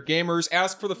 Say it here. Gamers,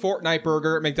 ask for the Fortnite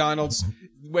burger at McDonald's.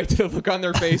 Wait till the look on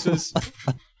their faces.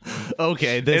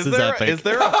 Okay, this is there, epic. Is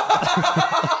there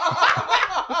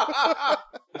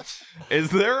is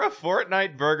there a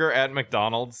Fortnite burger at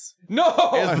McDonald's? No!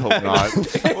 I hope not.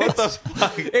 What the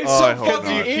fuck? It's Oh, I so hope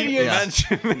fucking not. idiot.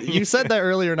 mentioning. You said that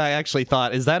earlier, and I actually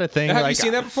thought, is that a thing? Have like, you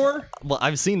seen that before? Well,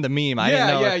 I've seen the meme. I Yeah,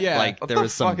 didn't know yeah, if, yeah. like What there the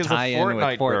was some fuck is a tie-in with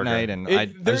Fortnite burger? Fortnite, and I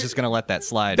There- was just gonna let that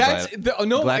slide. That's but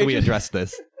no. glad it we just- addressed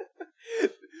this.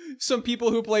 Some people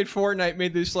who played Fortnite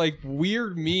made this like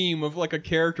weird meme of like a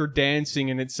character dancing,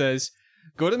 and it says,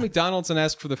 "Go to McDonald's and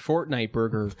ask for the Fortnite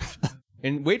burger,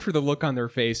 and wait for the look on their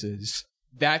faces."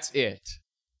 That's it.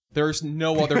 There's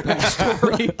no other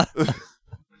backstory.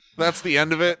 That's the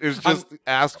end of it. Is just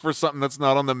ask for something that's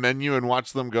not on the menu and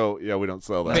watch them go, "Yeah, we don't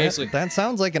sell that." Basically. That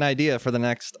sounds like an idea for the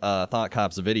next Thought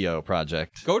Cops video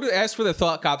project. Go to ask for the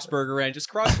Thought Cops burger and just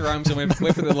cross your arms and wait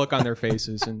for the look on their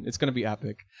faces, and it's gonna be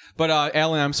epic. But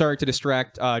Alan, I'm sorry to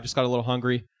distract. Just got a little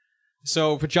hungry.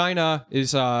 So vagina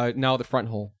is now the front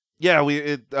hole. Yeah,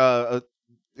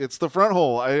 it's the front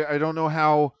hole. I don't know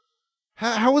how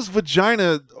is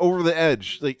vagina over the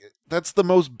edge? Like that's the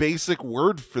most basic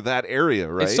word for that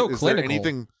area, right? It's so is clinical. there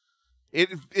anything?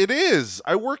 It is.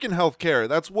 I work in healthcare.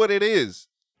 That's what it is.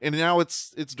 And now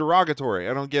it's derogatory.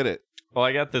 I don't get it. Well,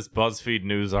 I got this BuzzFeed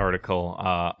News article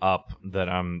up that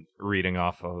I'm reading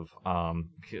off of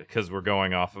because we're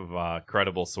going off of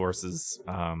credible sources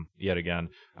yet again.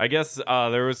 I guess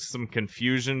there was some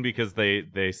confusion because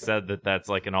they said that that's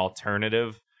like an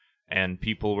alternative, and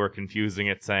people were confusing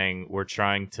it, saying we're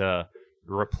trying to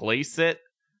replace it,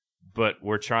 but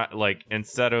we're trying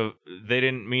instead of they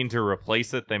didn't mean to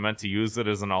replace it, they meant to use it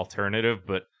as an alternative.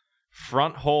 But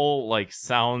front hole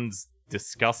sounds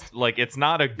disgust it's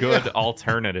not a good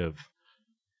alternative.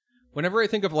 Whenever I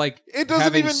think of like It doesn't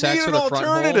having even sex need an with a front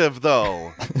hole, alternative,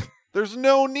 though. There's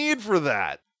no need for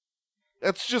that.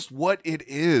 That's just what it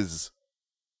is.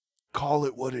 Call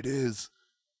it what it is.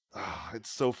 Ah, it's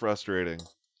so frustrating.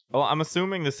 Well, I'm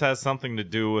assuming this has something to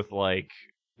do with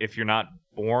if you're not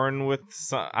born with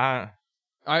some. I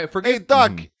Hey, forgive.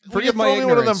 Doc, will you Forgive my throw me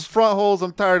one of them ignorance. front holes?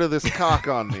 I'm tired of this cock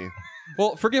on me.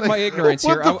 Well, forgive my ignorance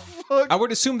What here. the fuck? I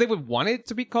would assume they would want it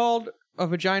to be called a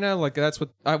vagina. Like that's what.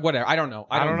 Whatever. I don't know.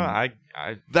 I don't know. I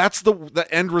That's the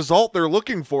end result they're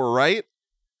looking for, right?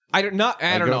 I don't not.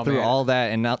 I They don't go know. through Man. all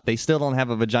that, and now they still don't have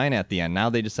a vagina at the end. Now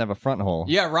they just have a front hole.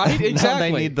 Yeah. Right. Now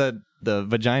Exactly. they need the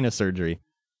vagina surgery.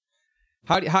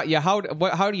 How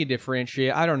do you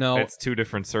differentiate? I don't know. it's two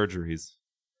different surgeries.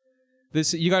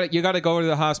 This you got to go to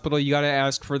the hospital. You got to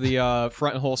ask for the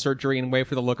front hole surgery and wait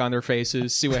for the look on their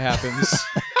faces. See what happens.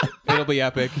 It'll be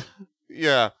epic.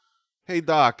 Yeah. Hey,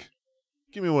 Doc,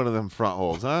 give me one of them front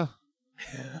holes, huh?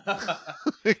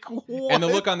 Like, what? And the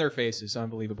look on their faces,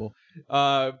 unbelievable.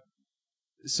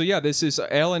 So yeah, this is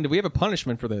Alan. Do we have a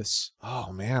punishment for this?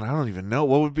 Oh man, I don't even know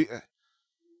what would be.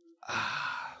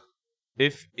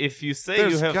 If you say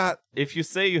There's you have got- if you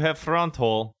say you have front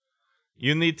hole,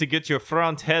 you need to get your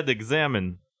front head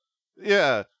examined.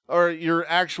 Yeah, or your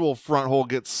actual front hole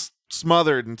gets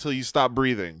smothered until you stop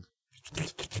breathing.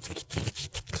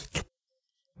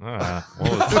 What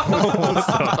was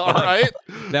All right,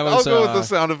 That I'll was. go with the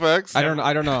sound effects. I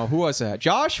don't know who was that.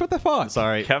 Josh, what the fuck?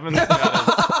 Sorry. Kevin's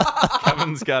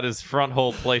got his front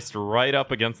hole placed right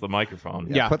up against the microphone.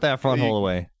 Yeah. Put that front hole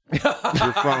away. Your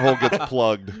front hole gets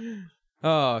plugged.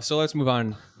 Oh, so let's move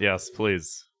on. Yes,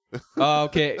 please.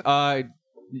 Okay.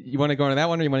 You want to go into that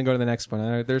one, or you want to go to the next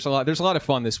one? There's a lot of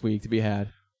fun this week to be had.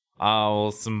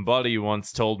 Well, somebody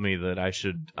once told me that I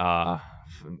should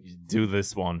do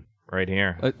this one right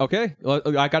here. Okay,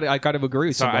 I got to agree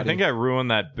with Sorry, somebody. I think I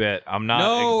ruined that bit. I'm not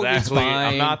No, it's exactly. I'm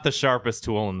fine. not the sharpest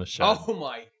tool in the shed. Oh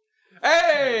my!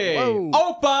 Hey, Whoa.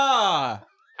 Opa!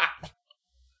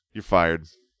 You're fired.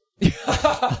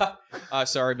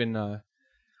 Sorry, I've been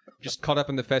just caught up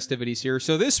in the festivities here.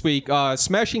 So this week,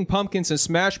 Smashing Pumpkins and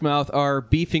Smash Mouth are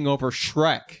beefing over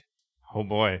Shrek. Oh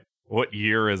boy, what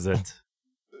year is it?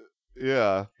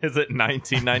 Yeah. Is it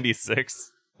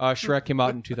 1996? Shrek came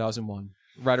out in 2001,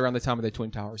 right around the time of the Twin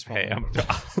Towers fall. Hey, I'm.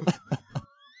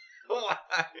 Why?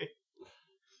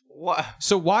 What?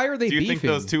 So why are they Do you beefing?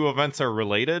 think those two events are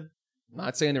related?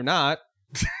 Not saying they're not.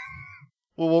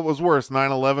 Well, what was worse,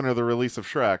 9/11 or the release of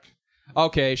Shrek?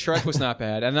 Okay, Shrek was not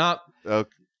bad, and not. Okay.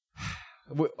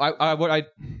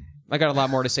 I got a lot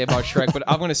more to say about Shrek, but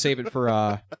I'm going to save it for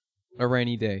a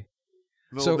rainy day.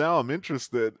 No, So- now I'm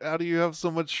interested. How do you have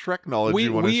so much Shrek knowledge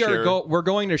you want to We share? we're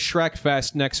going to Shrek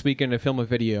Fest next weekend to film a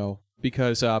video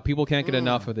because people can't get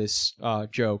enough of this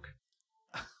joke.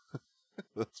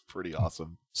 That's pretty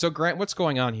awesome. So Grant, what's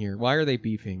going on here? Why are they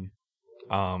beefing?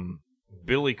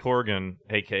 Billy Corgan,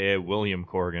 aka William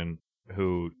Corgan,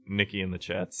 who Nikki in the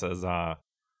chat says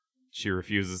she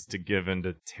refuses to give in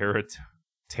to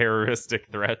terroristic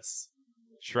threats.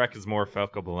 Shrek is more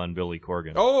fuckable than Billy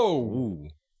Corgan. Oh,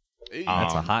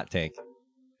 That's a hot take.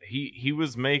 He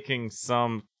was making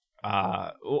some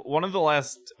one of the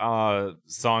last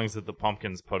songs that the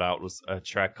Pumpkins put out was a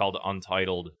track called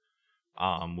Untitled,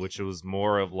 which was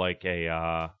more of like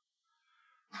a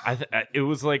it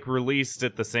was like released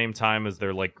at the same time as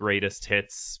their like greatest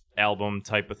hits album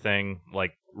type of thing,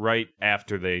 like right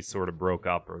after they sort of broke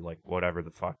up or like whatever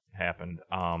the fuck happened.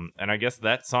 And I guess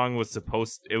that song was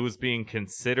it was being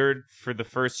considered for the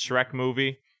first Shrek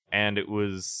movie, and it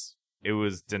was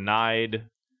denied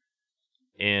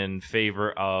in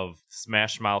favor of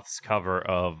Smash Mouth's cover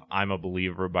of I'm a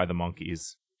Believer by the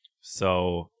Monkees.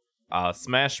 So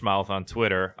Smash Mouth on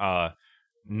Twitter,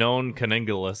 known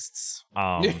caningalists.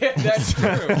 yeah, that's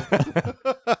true.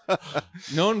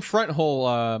 Known front hole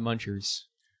munchers.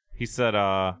 He said,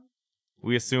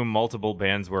 we assume multiple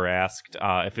bands were asked.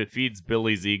 If it feeds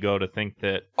Billy's ego to think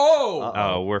that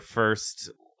we're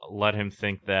first, let him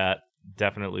think that.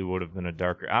 Definitely would have been a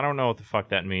darker. I don't know what the fuck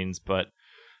that means, but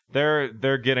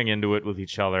they're getting into it with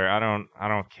each other. I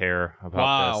don't care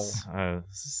about this.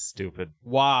 This is stupid.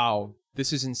 Wow,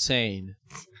 this is insane.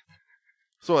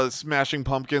 So Smashing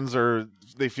Pumpkins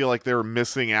they feel like they're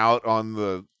missing out on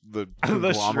the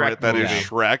conglomerate Shrek that is movie.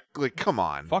 Shrek. Like, come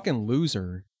on. Fucking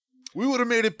loser. We would have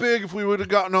made it big if we would have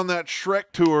gotten on that Shrek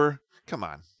tour. Come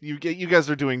on. You guys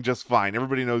are doing just fine.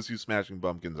 Everybody knows who Smashing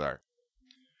Pumpkins are.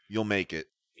 You'll make it.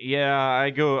 Yeah, I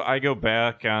go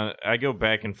back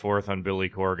and forth on Billy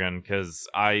Corgan because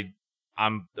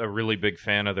I'm a really big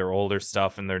fan of their older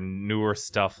stuff, and their newer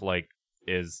stuff like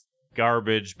is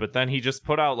garbage. But then he just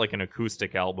put out like an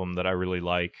acoustic album that I really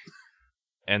like,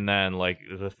 and then like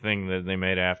the thing that they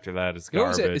made after that is You know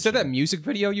what garbage. is that that music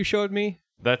video you showed me?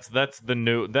 That's the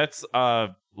new. That's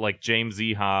like James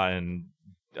Iha and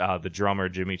the drummer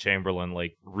Jimmy Chamberlain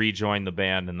like rejoined the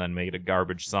band and then made a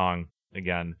garbage song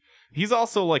again. He's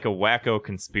also like a wacko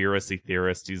conspiracy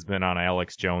theorist. He's been on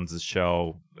Alex Jones's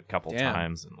show a couple Damn.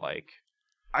 times and like,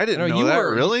 I didn't No, know you that,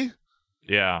 were- really?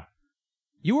 yeah,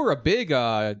 You were a big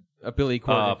a Billy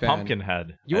Corgan fan.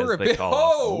 Pumpkinhead. You were as a they big. call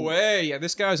Oh, us. hey, yeah,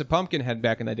 this guy was a Pumpkinhead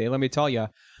back in the day. Let me tell you,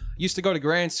 used to go to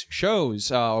Grant's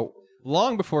shows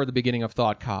long before the beginning of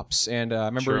Thought Cops, and I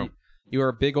remember True. you were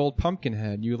a big old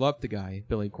Pumpkinhead. You loved the guy,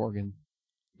 Billy Corgan.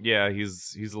 Yeah,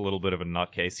 he's a little bit of a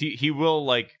nutcase. He will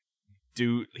like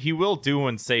do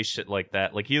and say shit like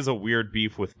that. Like he has a weird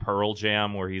beef with Pearl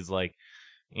Jam where he's like,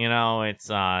 you know, it's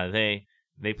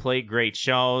they play great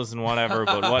shows and whatever,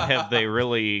 but what have they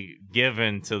really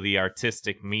given to the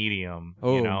artistic medium?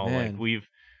 Oh, you know, man. like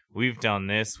we've done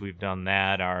this, we've done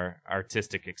that. Our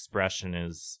artistic expression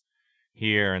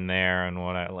here and there and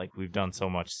we've done so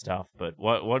much stuff, but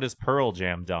what has Pearl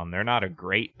Jam done? They're not a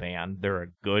great band, they're a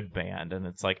good band. And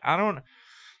it's like,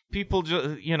 people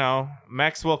just,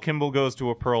 Maxwell Kimball goes to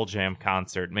a Pearl Jam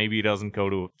concert, maybe he doesn't go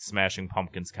to a Smashing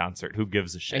Pumpkins concert, who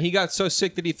gives a shit? And he got so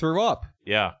sick that he threw up.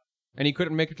 Yeah, and he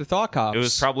couldn't make it to Thaw Cops. it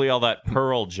was probably all that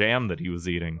Pearl Jam that he was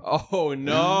eating. Oh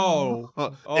no.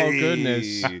 Oh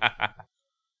goodness.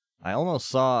 I almost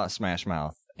saw Smash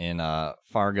Mouth in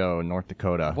Fargo, North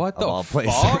Dakota. What of the all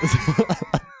places.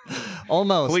 fuck?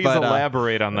 Almost. Please but,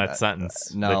 elaborate on that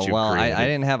sentence. No, that you well, I created.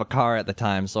 didn't have a car at the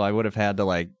time, so I would have had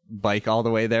to bike all the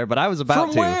way there. But I was about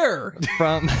From to. where?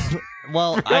 From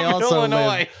well, I also Illinois.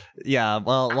 live. Yeah,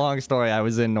 well, long story. I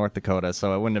was in North Dakota,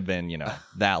 so it wouldn't have been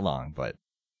that long, but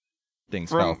things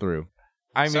fell through.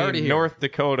 I Sorry to mean, hear. North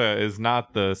Dakota is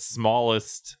not the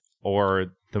smallest or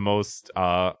the most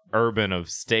urban of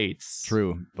states.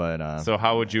 True, but So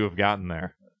how would you have gotten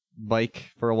there?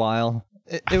 bike for a while.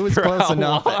 It was For close how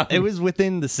enough. long? It was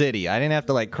within the city. I didn't have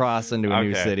to cross into a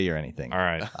new Okay. city or anything. All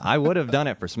right. I would have done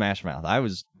it for Smash Mouth. I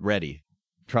was ready.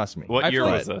 Trust me. What I year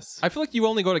feel was this? I feel like you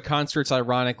only go to concerts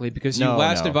ironically because you No,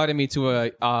 last no. invited me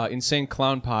to a Insane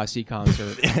Clown Posse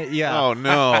concert. Yeah. Oh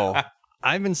no.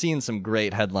 I've been seeing some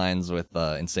great headlines with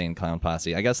Insane Clown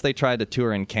Posse. I guess they tried to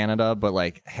tour in Canada, but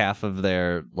half of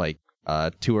their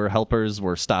tour helpers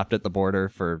were stopped at the border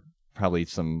for probably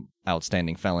some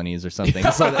outstanding felonies or something.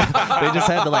 So they just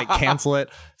had to cancel it.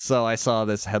 So I saw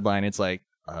this headline. It's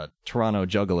Toronto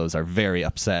Juggalos are very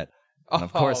upset. And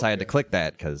of course I had to click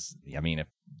that because, if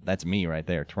that's me right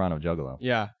there, Toronto Juggalo.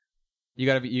 Yeah, you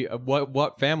gotta be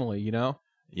what family,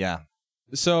 Yeah.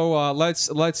 So let's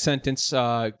sentence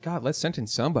let's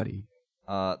sentence somebody.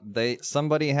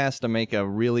 Somebody has to make a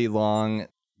really long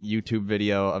YouTube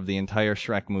video of the entire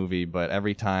Shrek movie, but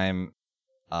every time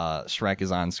Shrek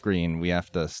is on screen, we have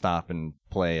to stop and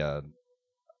play a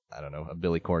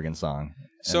Billy Corgan song.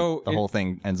 So And the whole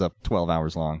thing ends up 12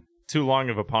 hours long. Too long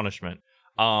of a punishment.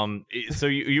 So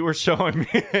you were showing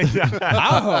me.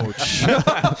 Ouch.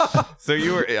 So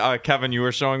you were Kevin. You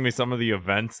were showing me some of the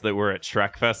events that were at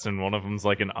Shrekfest, and one of them's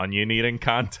an onion eating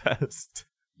contest.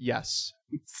 Yes.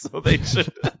 So they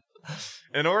should,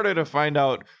 in order to find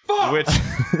out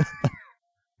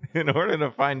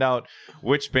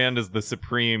which band is the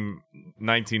supreme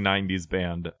 1990s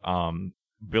band,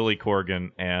 Billy Corgan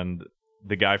and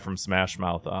the guy from Smash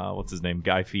Mouth, what's his name,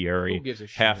 Guy Fieri, Who gives a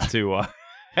shit?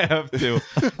 have to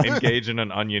engage in an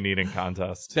onion eating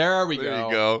contest. There we There go.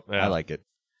 you go. Yeah. I like it.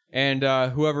 And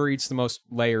whoever eats the most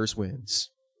layers wins.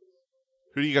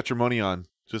 Who do you got your money on?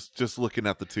 Just looking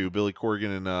at the two, Billy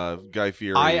Corgan and Guy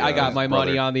Fieri. I got his my brother.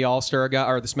 money on the All-Star guy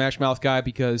or the Smash Mouth guy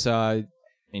because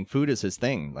Food is his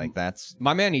thing. That's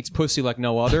my man eats pussy like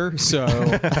no other. So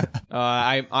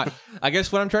I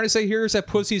guess what I'm trying to say here is that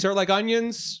pussies are like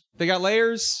onions. They got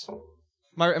layers.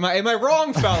 Am I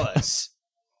wrong, fellas?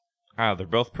 They're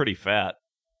both pretty fat.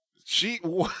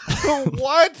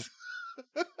 What?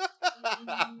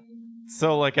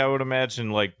 So I would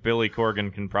imagine Billy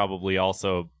Corgan can probably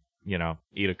also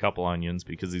eat a couple onions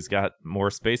because he's got more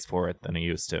space for it than he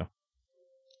used to.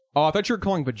 Oh, I thought you were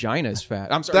calling vaginas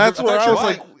fat. I'm sorry. That's what I was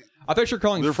like. I thought you were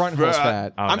calling They're front holes fat.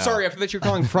 fat. Oh, I'm no. sorry. I thought you were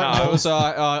calling front No. holes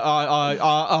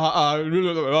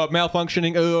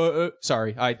malfunctioning.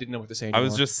 Sorry, I didn't know what to say I anymore.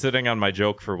 was just sitting on my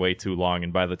joke for way too long,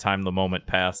 and by the time the moment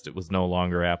passed, it was no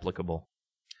longer applicable.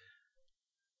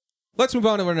 Let's move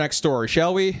on to our next story,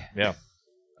 shall we? Yeah.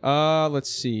 Let's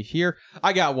see here.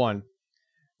 I got one.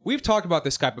 We've talked about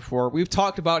this guy before. We've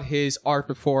talked about his art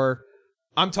before.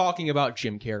 I'm talking about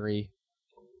Jim Carrey.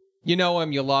 You know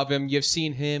him, you love him. You've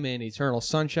seen him in Eternal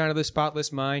Sunshine of the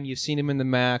Spotless Mind. You've seen him in The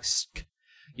Mask.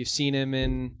 You've seen him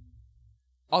in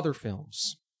other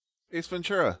films. Ace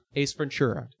Ventura. Ace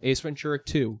Ventura. Ace Ventura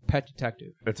 2. Pet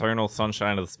Detective. Eternal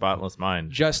Sunshine of the Spotless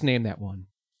Mind. Just name that one.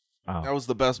 Oh. That was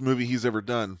the best movie he's ever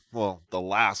done. Well, the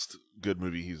last good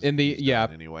movie he's done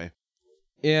anyway.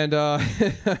 And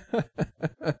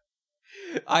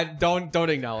I don't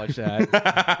acknowledge that.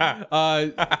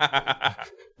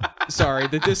 Sorry,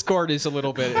 the Discord is a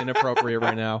little bit inappropriate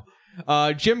right now.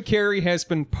 Jim Carrey has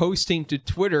been posting to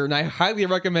Twitter, and I highly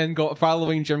recommend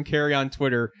following Jim Carrey on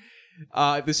Twitter.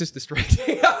 This is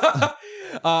distracting.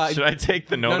 Should I take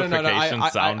the notification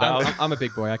sound out? I'm a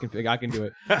big boy. I can do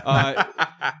it.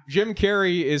 Jim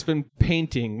Carrey has been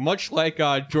painting, much like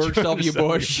George W.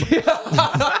 Bush.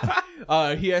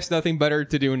 He has nothing better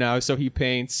to do now, so he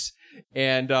paints.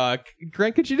 And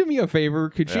Grant, could you do me a favor?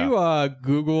 Could you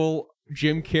Google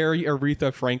Jim Carrey,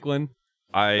 Aretha Franklin?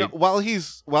 While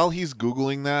he's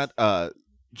Googling that,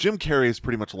 Jim Carrey has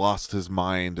pretty much lost his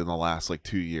mind in the last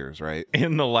 2 years, right?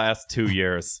 In the last 2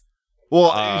 years.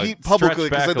 Well, he publicly,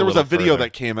 stretch back because there was a little video further.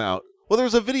 that came out. Well, there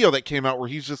was a video that came out where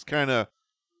he's just kind of,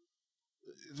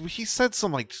 he said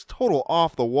some like total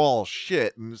off the wall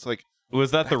shit, and it's like,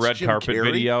 Was that the That's red Jim carpet Carrey?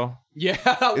 video?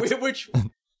 Yeah, which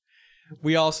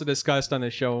we also discussed on the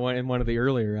show in one of the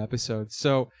earlier episodes.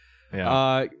 So,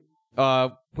 Yeah.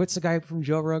 what's the guy from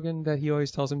Joe Rogan that he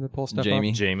always tells him to pull stuff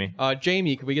Jamie. Jamie. up?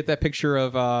 Jamie, can we get that picture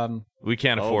of We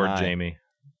can't Oh, afford my. Jamie.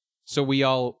 so we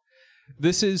all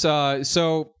this is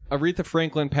so Aretha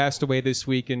Franklin passed away this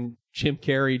week and Jim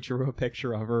Carrey drew a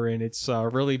picture of her and it's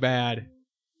really bad.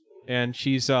 And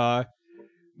she's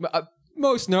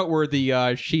most noteworthy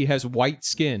she has white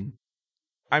skin.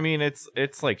 I mean, it's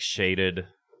like shaded.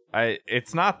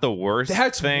 It's not the worst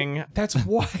thing. That's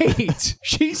white.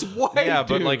 She's white. Yeah,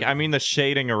 but dude. like, I mean, the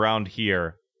shading around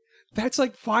here. That's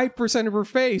like 5% of her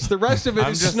face. The rest of it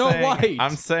I'm is just Snow saying, White.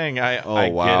 I'm saying I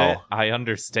get wow. it. I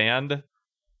understand,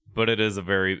 but it is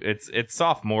it's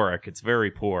sophomoric. It's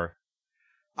very poor.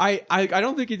 I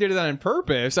don't think he did it on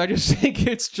purpose. I just think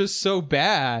it's just so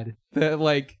bad that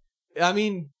like I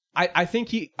mean I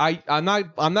think I'm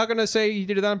not gonna say he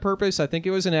did it on purpose. I think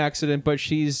it was an accident, but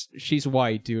she's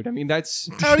white, dude. I mean that's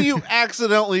how do you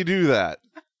accidentally do that?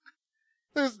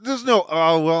 There's no,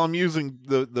 oh, well, I'm using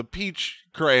the peach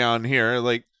crayon here.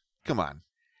 Like, come on.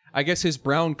 I guess his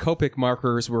brown Copic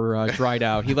markers were dried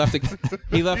out. He left the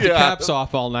Yeah. caps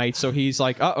off all night, so he's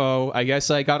like, "Uh-oh, I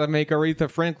guess I got to make Aretha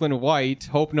Franklin white.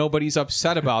 Hope nobody's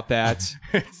upset about that."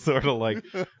 It's sort of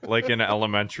like in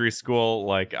elementary school,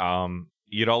 like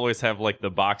you'd always have like the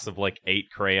box of like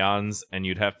 8 crayons, and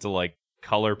you'd have to like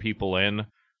color people in,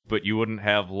 but you wouldn't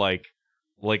have like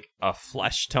a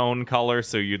flesh tone color,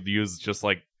 so you'd use just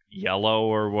like yellow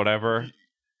or whatever.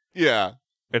 Yeah.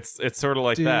 It's sort of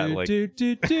like that. Like,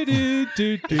 Aretha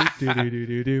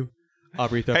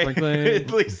hey, Franklin. at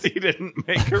least he didn't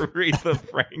make Aretha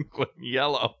Franklin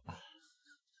yellow.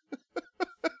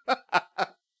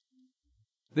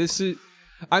 This is,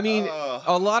 I mean,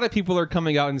 a lot of people are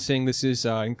coming out and saying this is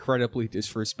incredibly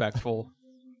disrespectful.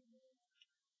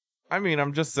 I mean,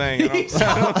 I'm just saying. I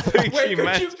don't think Wait, he could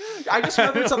meant. you? I just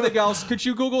remembered something else. Could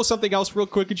you Google something else real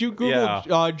quick? Could you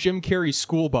Google Jim Carrey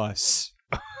school bus?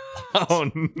 Oh,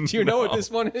 Do you know what this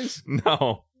one is?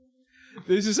 No.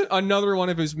 This is another one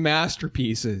of his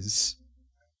masterpieces.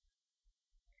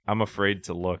 I'm afraid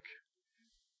to look.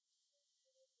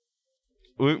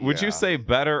 Would Yeah. you say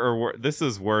better or worse? This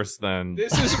is worse than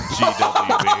This is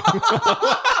GWB.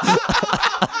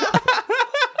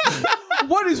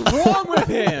 what is wrong with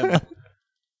him?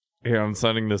 Here, I'm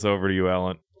sending this over to you,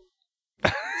 Alan.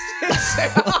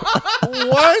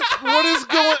 What? What is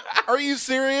going? Are you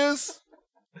serious?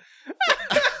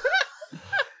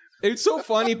 It's so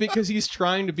funny because he's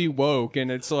trying to be woke, and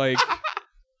it's like,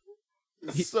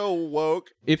 So woke.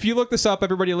 if you look this up,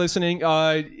 everybody listening,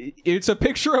 it's a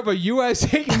picture of a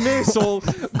US-8 missile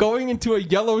going into a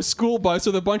yellow school bus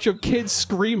with a bunch of kids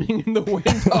screaming in the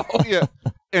window. Yeah.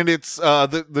 And it's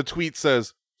the tweet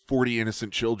says 40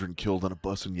 innocent children killed on a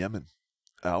bus in Yemen.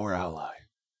 Our ally,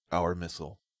 our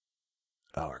missile,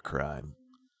 our crime.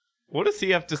 What does he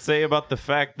have to say about the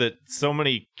fact that so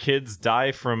many kids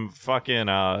die from fucking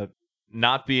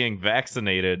not being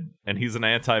vaccinated, and he's an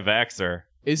anti-vaxxer,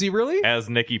 Is he really? as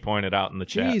Nikki pointed out in the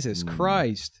chat? Jesus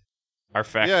Christ. Our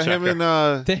fact Yeah, checker. him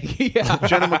and Yeah.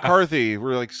 Jenna McCarthy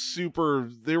were like super.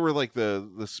 They were like the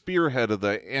spearhead of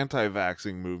the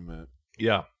anti-vaxxing movement.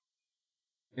 Yeah.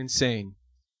 Insane.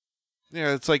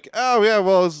 Yeah, it's like, oh yeah,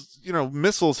 well,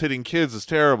 missiles hitting kids is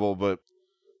terrible, but at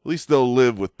least they'll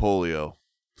live with polio.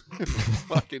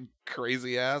 Fucking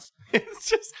crazy ass.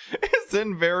 It's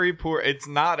in very poor. It's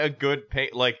not a good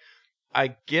paint. Like,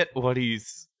 I get what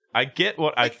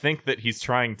I think that he's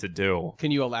trying to do.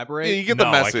 Can you elaborate? Yeah, you get the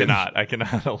No, message. I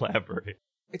cannot elaborate.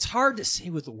 It's hard to say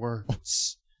with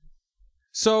words.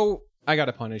 So, I got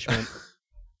a punishment.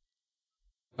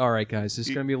 All right, guys, this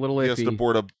is going to be a little He has to iffy.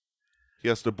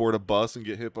 board a bus and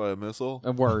get hit by a missile.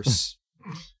 Worse.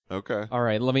 Okay. All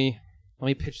right, let me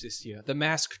pitch this to you. The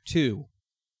Mask 2.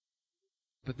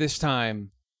 But this time,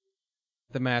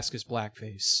 the mask is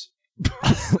blackface.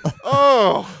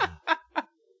 Oh,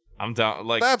 I'm down.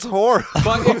 Like, that's horrible.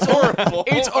 But it's horrible.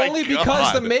 It's Oh my only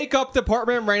because the God. makeup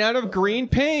department ran out of green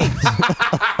paint.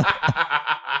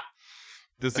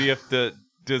 does he have to?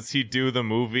 Does he do the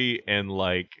movie and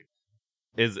like?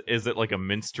 Is it like a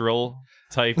minstrel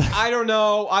type? I don't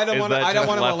know. I don't Is want to. that I don't just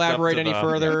want to left up elaborate to any the-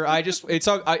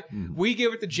 further. We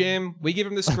give it to Jim. We give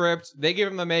him the script. They give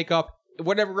him the makeup.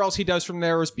 Whatever else he does from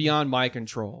there is beyond my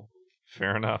control.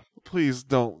 Fair enough. Please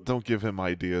don't give him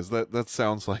ideas. That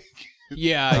sounds like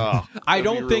Yeah, Oh, I that'd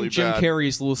don't be think really Jim bad.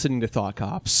 Carrey's listening to Thought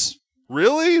Cops.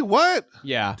 Really? What?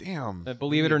 Yeah. Damn.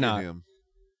 Believe it or Get not. him.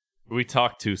 We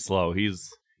talk too slow.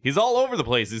 He's all over the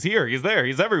place. He's here. He's there.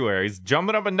 He's everywhere. He's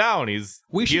jumping up and down. He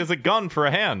has a gun for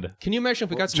a hand. Can you imagine if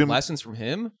we got some Jim- lessons from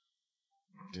him?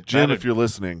 Jim, That'd- if you're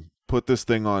listening, put this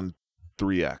thing on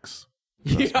 3x.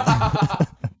 Yeah.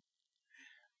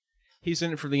 He's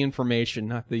in it for the information,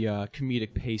 not the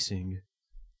comedic pacing.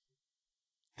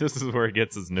 This is where he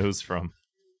gets his news from.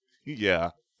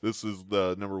 Yeah, this is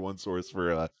the number one source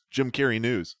for Jim Carrey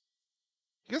news.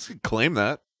 You guys could claim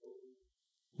that.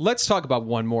 Let's talk about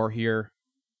one more here.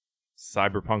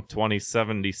 Cyberpunk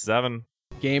 2077.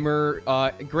 Gamer,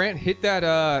 Grant, hit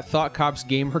that Thought Cops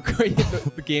Gamer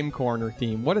the Game Corner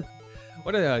theme. What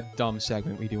a dumb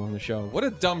segment we do on the show. What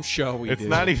a dumb show we do. It's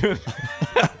not even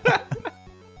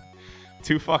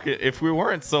too fucking. If we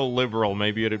weren't so liberal,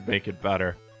 maybe it'd make it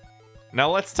better. Now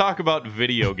let's talk about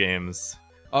video games.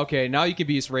 Okay, now you can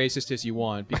be as racist as you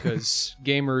want because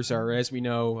gamers are, as we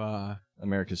know,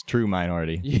 America's true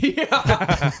minority.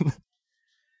 yeah.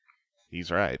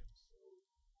 He's right.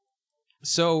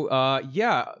 So,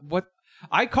 yeah, what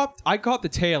I caught the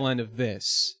tail end of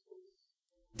this.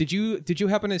 Did you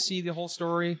happen to see the whole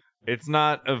story? It's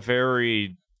not a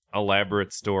very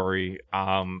elaborate story.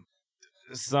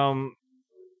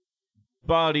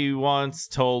 Somebody once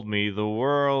told me the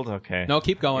world. Okay. No,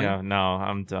 keep going. Yeah, no,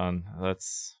 I'm done.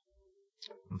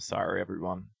 I'm sorry,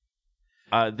 everyone.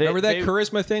 Remember that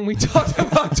charisma thing we talked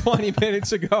about 20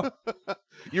 minutes ago?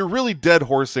 You're really dead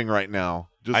horsing right now.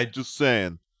 Just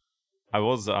saying. I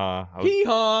was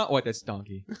Hee-haw! What, that's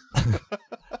Donkey.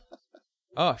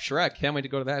 Oh, Shrek. Can't wait to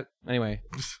go to that. Anyway.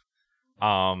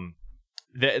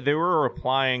 They were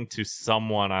replying to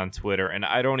someone on Twitter, and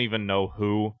I don't even know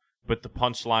who, but the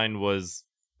punchline was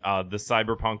the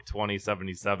Cyberpunk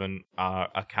 2077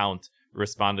 account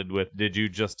responded with, "Did you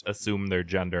just assume their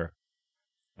gender?"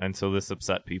 And so this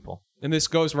upset people. And this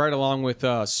goes right along with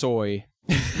soy.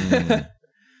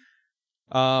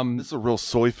 This is a real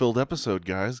soy-filled episode,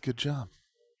 guys. Good job.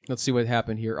 Let's see what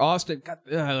happened here. Austin,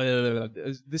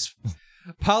 this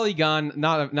Polygon,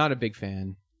 not a big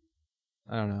fan.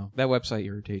 I don't know. That website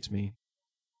irritates me.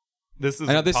 This is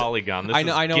I know this- Polygon. This I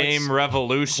know is Game it's-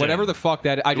 Revolution. Whatever the fuck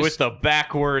that. I just with the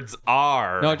backwards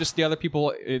R. no, just the other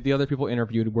people. The other people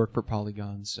interviewed work for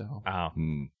Polygon. So Oh.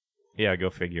 Hmm. Yeah, go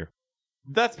figure.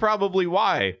 That's probably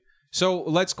why. so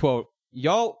let's quote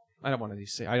y'all. I don't want to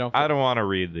say. I don't want to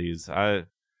read these. It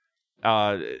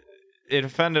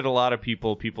offended a lot of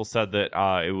people. People said that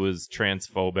it was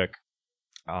transphobic.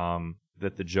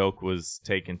 That the joke was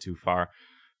taken too far.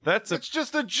 It's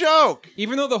just a joke.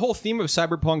 Even though the whole theme of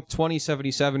Cyberpunk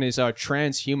 2077 is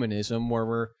transhumanism, where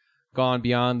we're gone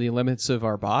beyond the limits of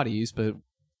our bodies, but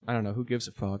I don't know, who gives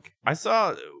a fuck. I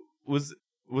saw was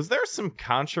there some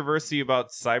controversy about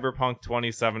Cyberpunk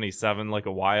 2077 like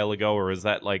a while ago, or is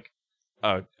that like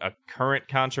a current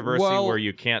controversy where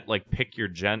you can't like pick your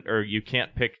gender, or you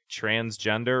can't pick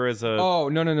transgender as a? Oh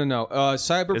no.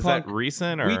 Cyberpunk. Is that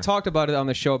recent? Or We talked about it on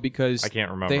the show because I can't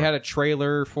remember. they had a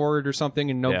trailer for it or something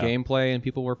and no Yeah. gameplay, and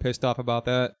people were pissed off about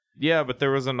that. Yeah, but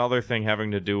there was another thing having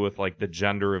to do with like the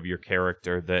gender of your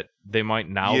character that they might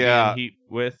now be Yeah. in heat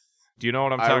with. Do you know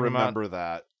what I'm I talking about? remember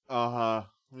that. Uh-huh.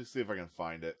 Let me see if I can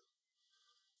find it.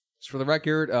 So for the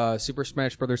record, Super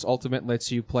Smash Bros. Ultimate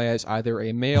lets you play as either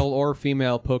a male or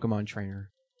female Pokemon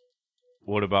trainer.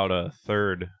 What about a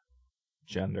third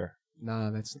gender?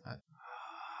 Nah, that's not.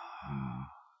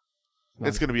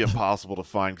 It's going to be impossible to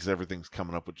find because everything's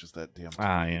coming up with just that damn.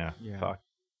 Ah, yeah. Yeah. Fuck.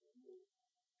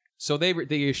 So they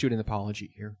issued an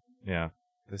apology here. Yeah.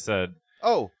 They said,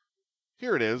 Oh,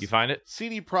 here it is. you find it?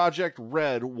 CD Projekt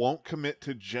Red won't commit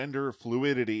to gender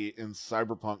fluidity in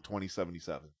Cyberpunk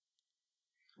 2077.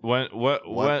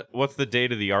 What's the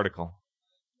date of the article?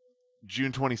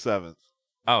 June 27th.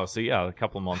 Oh, so yeah, a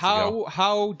couple months ago.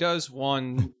 How does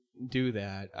one do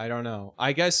that? I don't know.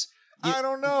 I guess I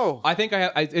don't know. I think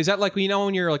is that like, you know,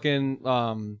 when you're like in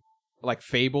like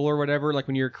Fable or whatever, like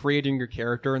when you're creating your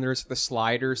character and there's the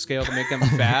slider scale to make them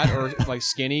fat or like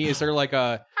skinny, is there like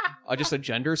a just a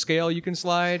gender scale you can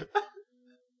slide?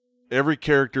 Every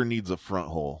character needs a front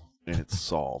hole, and it's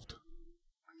solved.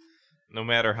 No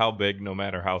matter how big, no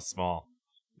matter how small.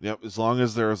 Yep, as long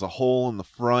as there is a hole in the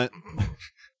front,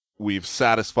 we've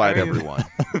satisfied everyone.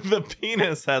 The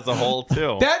penis has a hole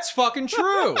too. That's fucking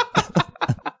true.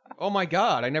 Oh my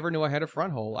god, I never knew I had a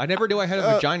front hole. I never knew I had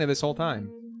a vagina this whole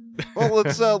time. Well,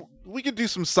 let's we could do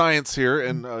some science here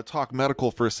and talk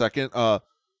medical for a second.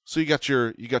 So you got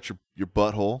your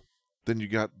butthole, then you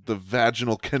got the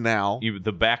vaginal canal,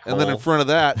 The back hole. and then in front of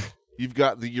that you've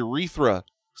got the urethra.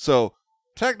 So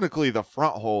technically, the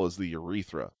front hole is the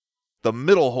urethra, the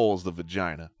middle hole is the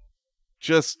vagina.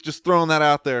 Just throwing that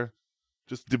out there.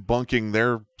 Just debunking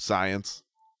their science.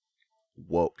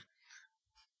 Woke.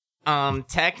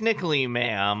 Technically,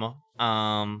 ma'am,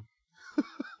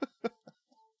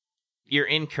 you're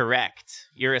incorrect.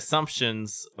 Your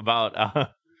assumptions about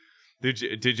did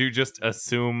you just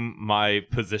assume my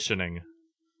positioning?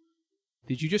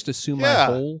 Did you just assume Yeah.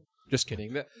 my hole? Just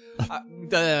kidding. Did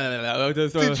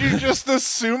you just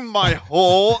assume my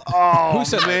hole? Oh, Who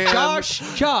said man. that?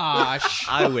 Josh.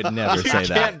 I would never You say that.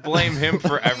 can't blame him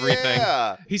for everything.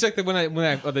 Yeah. He's like the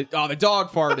the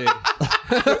dog farted.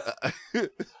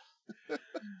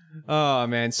 Oh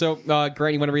man. So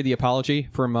Grant, you want to read the apology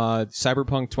from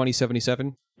Cyberpunk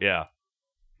 2077? Yeah.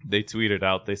 They tweeted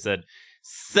out, they said,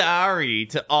 "Sorry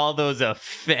to all those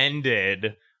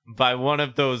offended by one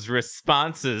of those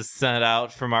responses sent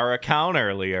out from our account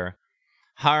earlier.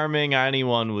 Harming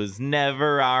anyone was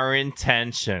never our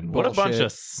intention." What a bunch Bullshit.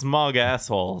 of smug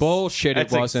assholes. Bullshit.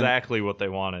 That's It wasn't. exactly what they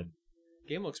wanted.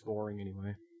 Game looks boring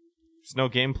anyway. There's no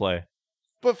gameplay.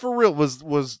 But for real, was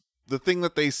the thing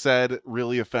that they said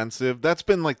really offensive? That's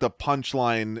been like the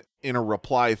punchline in a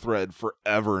reply thread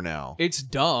forever now. It's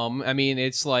dumb. I mean,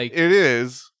 it's like It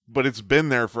is, but it's been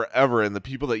there forever, and the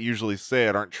people that usually say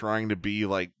it aren't trying to be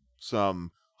like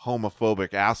some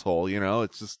homophobic asshole, you know?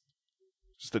 It's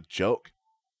just a joke.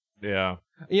 Yeah.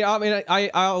 yeah. I mean,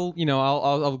 I'll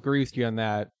agree with you on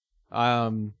that. I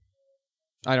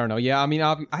don't know. Yeah. I mean,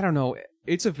 I don't know.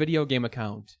 It's a video game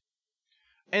account.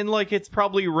 And like it's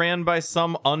probably ran by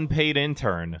some unpaid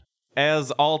intern,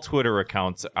 as all Twitter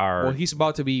accounts are. Well, he's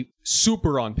about to be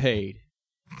super unpaid.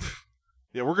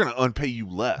 Yeah, we're gonna unpay you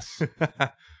less.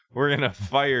 We're gonna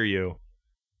fire you.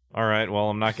 All right, well,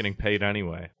 I'm not getting paid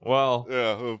anyway. Well,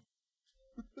 Yeah.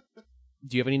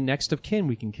 Do you have any next of kin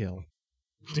we can kill?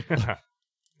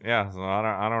 yeah, so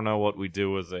I don't know what we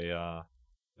do as a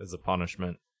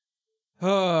punishment.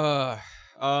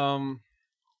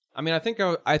 I mean, I think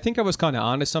I was kind of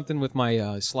onto something with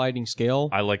my sliding scale.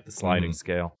 I like the sliding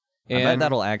scale. I bet And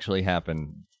that'll actually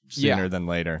happen sooner than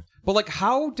later. but like,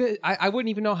 how did I wouldn't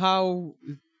even know how.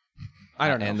 I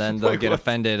don't know. And then they'll Like get what?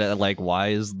 offended at like, why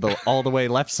is the all the way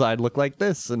left side look like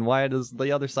this, and why does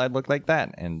the other side look like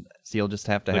that? And so you'll just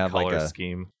have to The have color like a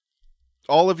scheme.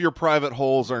 All of your private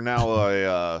holes are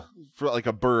now for like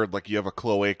a bird, like you have a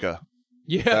cloaca.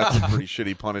 yeah. That's a pretty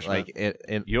shitty punishment. like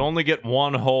it. You only get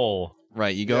one hole.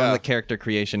 Right, you go Yeah. into character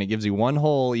creation. It gives you one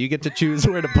hole. You get to choose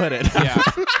where to put it. Yeah.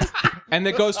 And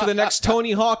that goes for the next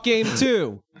Tony Hawk game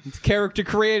too. Character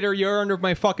creator, you're under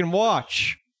my fucking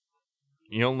watch.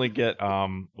 You only get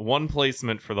one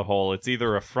placement for the hole. It's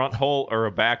either a front hole or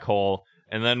a back hole,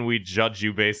 and then we judge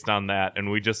you based on that, and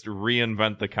we just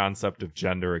reinvent the concept of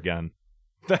gender again.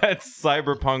 That's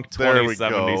Cyberpunk There we go.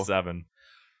 2077.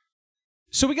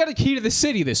 So we got a key to the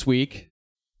city this week.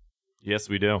 Yes,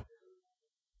 we do.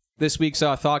 This week's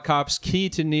Thought Cops key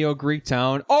to Neo Greek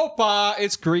Town. Opa!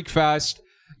 It's Greek Fest.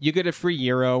 You get a free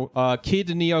euro. Key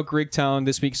to Neo Greek Town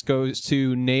this week's goes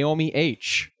to Naomi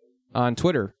H on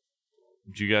Twitter.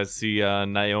 Did you guys see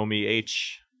Naomi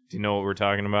H? Do you know what we're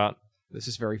talking about? This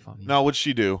is very funny. Now, what'd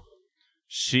she do?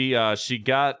 She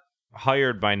got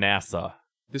hired by NASA.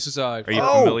 This is Are you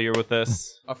Oh! familiar with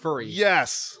this? a furry.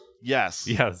 Yes. Yes.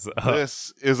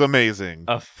 This is amazing.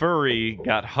 A furry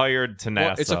got hired to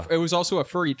Well, NASA. it was also a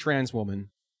furry trans woman.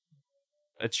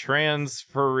 A trans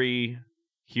furry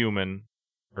human,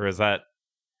 or is that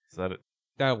it?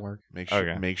 That'll work.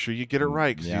 Okay. Make sure you get it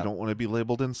right, because Yeah. you don't want to be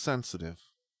labeled insensitive.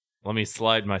 Let me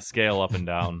slide my scale up and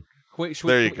down. Wait,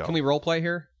 There you can, go. Can we role play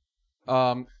here?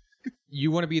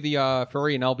 You want to be the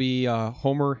furry, and I'll be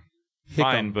Homer.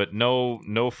 Fine, Hickam. but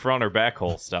no front or back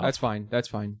hole stuff. That's fine. That's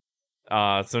fine.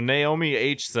 So Naomi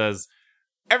H says,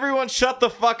 "Everyone shut the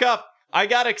fuck up. I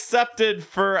got accepted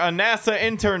for a NASA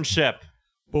internship."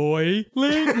 Boy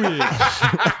language.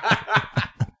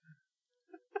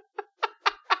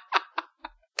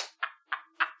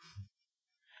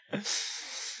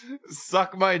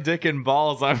 Suck my dick and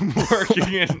balls. I'm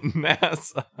working at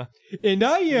NASA. And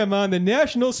I am on the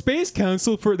National Space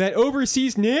Council that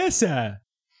oversees NASA.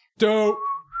 Dope.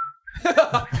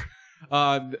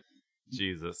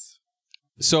 Jesus.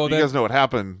 So You guys know what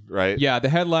happened, right? yeah, the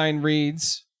headline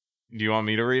reads. Do you want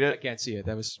me to read I it? can't see it.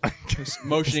 That was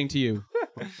motioning to you.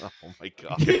 Oh my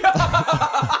god.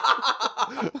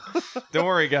 Don't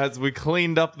worry, guys. We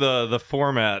cleaned up the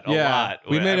format a Yeah, lot.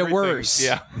 we made it Everything- worse.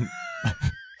 Yeah.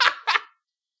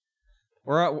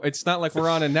 It's not like we're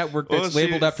on a network that's Well,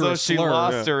 labeled after so a she slur.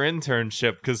 lost her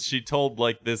internship because she told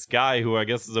like this guy who I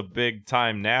guess is a big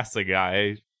time NASA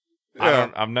guy.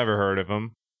 I've never heard of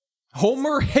him.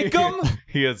 Homer Hickam?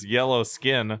 He has yellow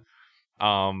skin.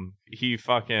 he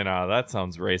fucking that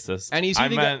sounds racist. And he's I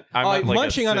eating meant like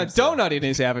munching on a Simpson. donut in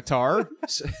his avatar.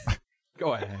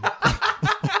 Go ahead.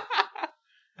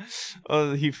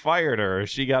 He fired her.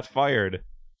 She got fired.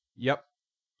 Yep.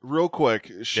 Real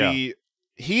quick, he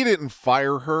didn't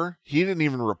fire her. He didn't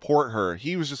even report her.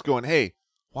 He was just going, "Hey,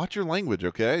 watch your language,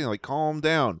 okay? Like, calm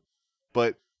down."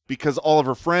 But because all of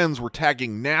her friends were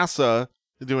tagging NASA,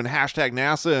 doing hashtag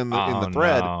NASA in the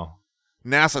thread, No.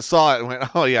 NASA saw it and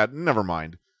went, "Oh yeah, never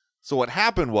mind." So what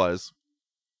happened was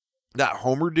that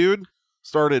Homer dude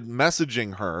started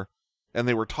messaging her, and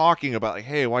they were talking about like,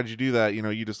 "Hey, why'd you do that? You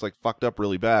know, you just like fucked up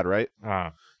really bad, right?"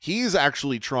 He's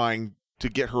actually trying to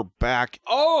get her back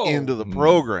into the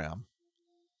program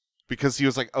because he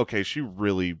was like, "Okay, she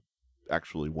really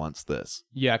actually wants this."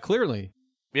 Yeah, clearly.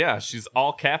 Yeah, she's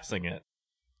all capsing it.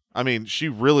 I mean, she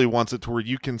really wants it to where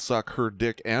you can suck her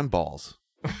dick and balls.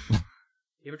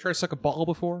 You ever tried to suck a ball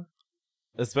before?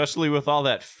 Especially with all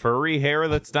that furry hair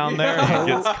that's down there and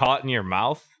it gets caught in your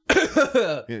mouth.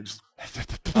 Yeah, just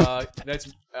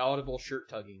That's audible shirt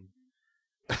tugging.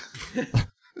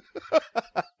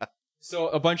 So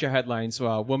a bunch of headlines.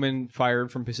 Woman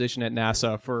fired from position at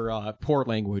NASA for poor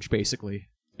language, basically.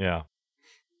 Yeah.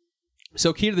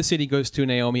 So Key to the City goes to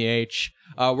Naomi H.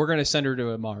 We're going to send her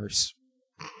to Mars.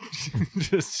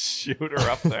 Just shoot her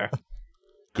up there.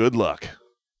 good luck.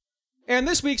 And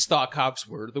this week's Thought Cops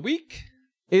word of the week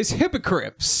is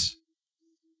hypocrites.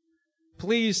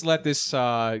 Please let this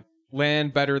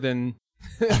land better than...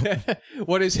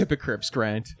 What is hypocrites,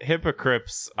 Grant?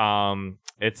 Hypocrites,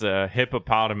 it's a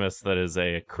hippopotamus that is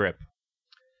a crip.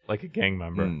 Like a gang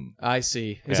member. I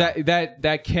see. Is Yeah.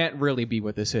 that can't really be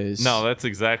what this is? No, that's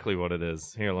exactly what it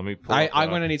is. Here, let me pull I'm it up.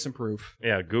 going to need some proof.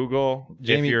 Yeah, Google.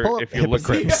 Jamie, pull up if you're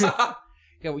looking. hypocrites.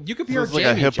 Yeah, well, you could be our It's like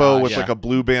Jamie, a hippo Josh. with like a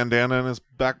blue bandana in his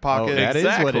back pocket. that is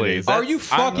what it is. Are you I'm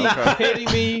fucking not-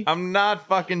 kidding me? I'm not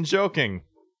fucking joking.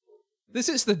 This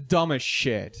is the dumbest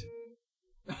shit.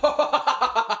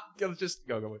 Let's just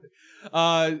go with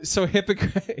it. So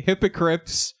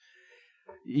hypocrites.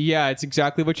 Yeah, it's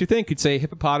exactly what you think. You'd say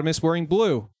hippopotamus wearing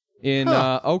blue in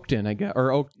Oakton, I guess,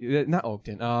 or not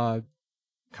Oakton.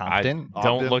 Compton. Don't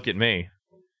Ogden. look at me.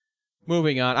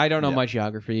 Moving on. I don't know Yeah. my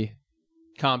geography.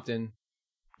 Compton.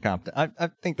 Compton. I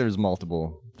think there's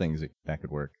multiple things that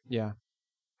could work. Yeah.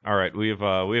 All right, we have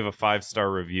a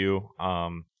 5-star review.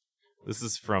 This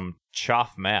is from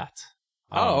Choff Matt.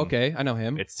 Okay. I know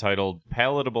him. It's titled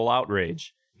Palatable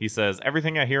Outrage. He says,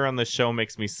 everything I hear on this show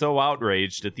makes me so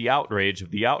outraged at the outrage of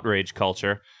the outrage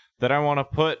culture that I want to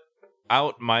put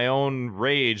out my own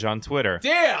rage on Twitter.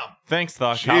 Damn! Thanks,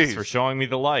 Thought Cops, Jeez. for showing me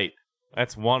the light.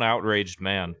 That's one outraged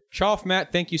man. Choff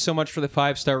Matt, thank you so much for the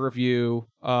 5-star review.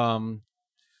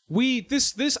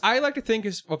 This I like to think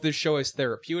of this show as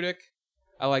therapeutic.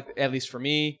 I like, at least for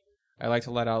me, I like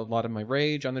to let out a lot of my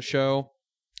rage on the show.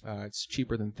 It's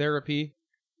cheaper than therapy.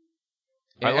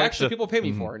 I And like actually, to- people pay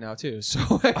me for it now too. So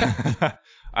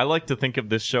I like to think of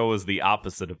this show as the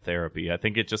opposite of therapy. I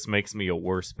think it just makes me a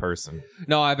worse person.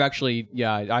 no, I've actually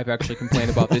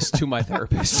complained about this to my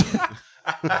therapist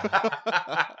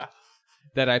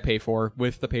that I pay for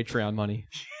with the Patreon money.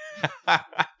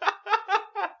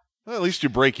 Well, at least you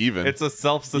break even. It's a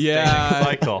self-sustaining Yeah.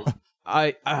 cycle.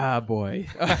 Boy,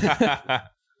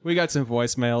 we got some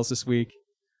voicemails this week.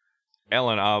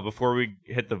 Ellen, before we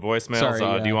hit the voicemails, Sorry,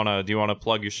 yeah. do you wanna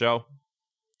plug your show?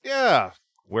 yeah.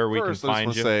 Where we First, can I find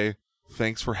just you? want to say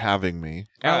thanks for having me.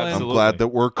 Alan, I'm Absolutely. glad that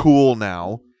we're cool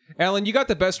now. Alan, you got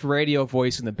the best radio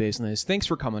voice in the business. Thanks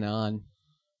for coming on.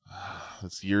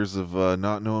 It's years of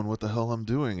not knowing what the hell I'm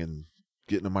doing and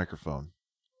getting a microphone.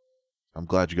 I'm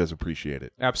glad you guys appreciate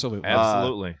it. Absolutely.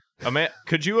 Absolutely.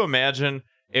 Could you imagine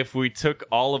if we took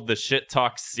all of the shit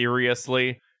talk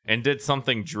seriously and did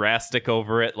something drastic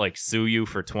over it, like sue you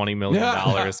for $20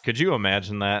 million? Could you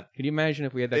imagine that? Can you imagine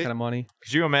if we had that kind of money?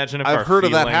 Could you imagine if our I've heard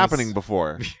of that feelings happening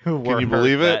before. were Can you hurt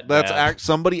believe it? that That's bad?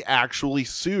 somebody actually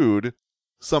sued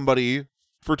somebody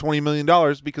for $20 million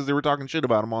because they were talking shit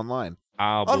about him online.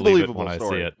 I'll believe it Unbelievable when I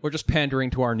story. see it. We're just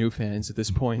pandering to our new fans at this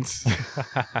point.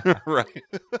 Right.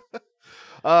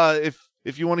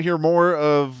 If you want to hear more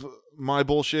of my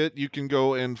bullshit, you can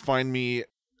go and find me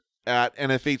at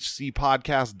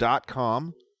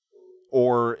nfhcpodcast.com,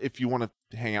 or if you want to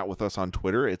hang out with us on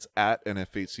Twitter, it's at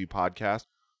nfhcpodcast,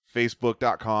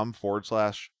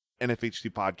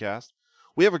 facebook.com/nfhcpodcast.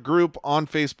 We have a group on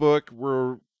Facebook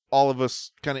where all of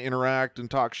us kind of interact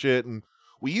and talk shit, and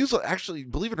we use, actually,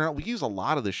 believe it or not, we use a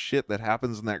lot of the shit that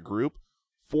happens in that group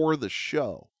for the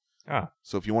show.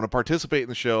 So if you want to participate in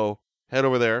the show, head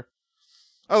over there.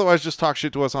 Otherwise, just talk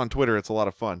shit to us on Twitter. It's a lot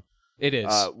of fun. It is.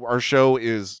 Our show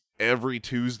is every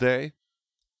Tuesday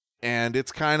and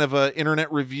it's kind of a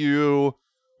internet review.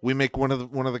 We make one of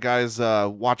the guys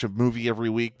watch a movie every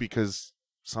week because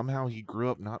somehow he grew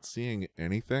up not seeing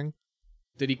anything.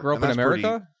 Did he grow up And in that's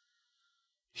America?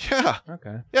 Yeah,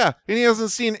 Okay. yeah, and he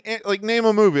hasn't seen name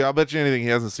a movie. I'll bet you anything he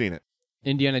hasn't seen it.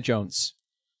 Indiana Jones.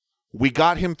 We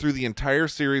got him through the entire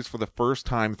series for the first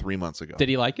time 3 months ago. Did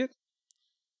he like it?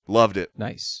 Loved it.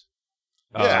 Nice.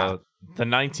 Yeah. The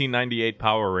 1998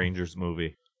 Power Rangers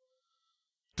movie.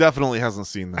 Definitely hasn't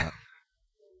seen that.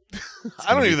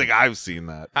 I don't even think I've seen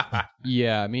that.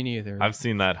 Yeah, me neither. I've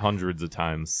seen that hundreds of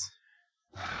times.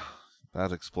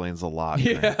 That explains a lot.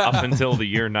 yeah. Up until the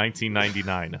year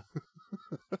 1999.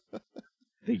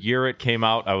 The year it came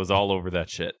out, I was all over that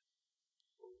shit.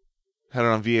 Had it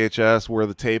on VHS, wore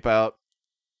the tape out.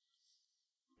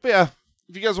 But yeah,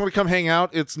 if you guys want to come hang out,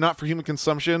 it's not for human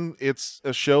consumption. It's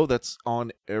a show that's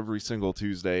on every single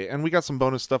Tuesday. And we got some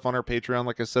bonus stuff on our Patreon,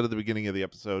 like I said at the beginning of the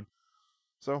episode.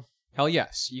 So, Hell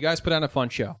yes. You guys put on a fun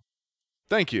show.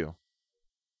 thank you.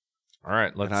 All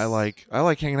right, let's. And I like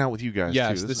hanging out with you guys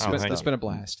Yes, too. this is has fun been, stuff. been a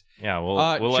blast. Yeah, we'll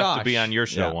have to be Josh. on your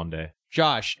show Yeah. one day.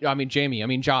 Josh,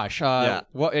 Josh, Yeah.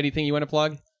 what, anything you want to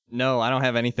plug? No, I don't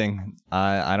have anything.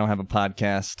 I don't have a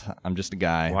podcast. I'm just a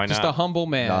guy. Why Just not? a humble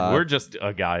man. We're just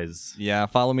guys. Yeah,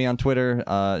 follow me on Twitter,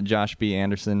 Josh B.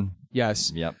 Anderson.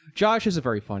 Yes. Yep. Josh is a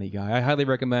very funny guy. I highly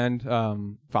recommend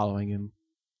following him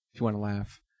if you want to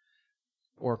laugh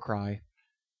or cry.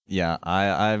 Yeah,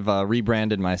 I've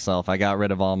rebranded myself. I got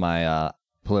rid of all my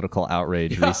political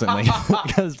outrage recently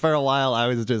because for a while I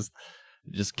was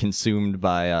just consumed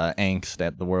by angst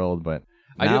at the world, but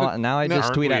I do now I just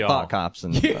Aren't tweet we at all? Thought Cops,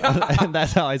 and, and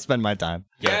that's how I spend my time.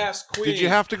 Yes, queen. Did you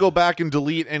have to go back and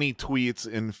delete any tweets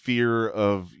in fear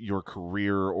of your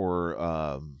career or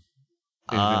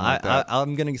anything like that?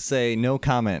 I'm gonna say no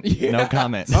comment. Yeah. No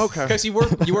comment. Okay. Because you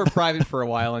were private for a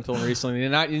while until recently,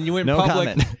 and you went No public.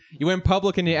 comment. You went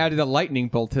public and you added a lightning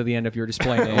bolt to the end of your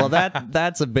display name. Well,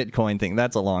 that's a Bitcoin thing.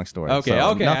 That's a long story. Okay, so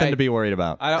okay, Nothing I- to be worried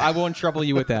about. I won't trouble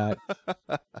you with that.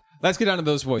 Let's get on to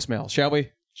those voicemails, shall we?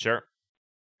 Sure.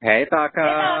 Hey,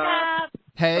 Taka.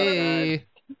 Hey.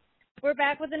 We're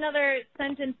back with another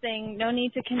sentencing. No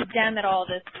need to condemn it all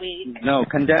this week. No,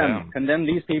 condemn. Damn. Condemn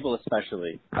these people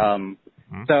especially.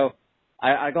 So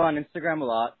I go on Instagram a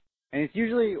lot, and it's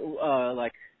usually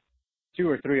like 2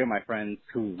 or 3 of my friends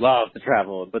who love to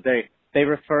travel, but they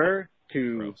refer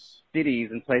to cities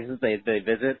and places they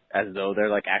visit as though they're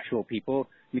like actual people.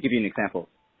 Let me give you an example.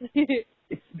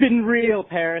 It's been real,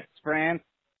 Paris, France.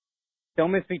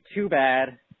 Don't miss me too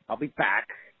bad. I'll be back.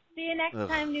 See you next Ugh.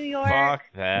 time, New York. Fuck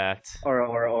that.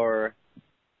 Or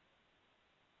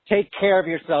take care of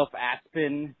yourself,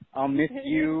 Aspen. I'll miss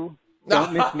you.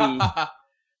 Don't miss me.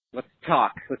 Let's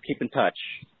talk. Let's keep in touch.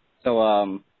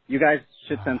 So, you guys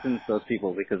should sentence those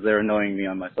people because they're annoying me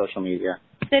on my social media.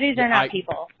 Cities are not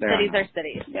people. They're Cities not. are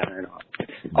cities. Yeah, they're not.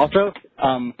 Also,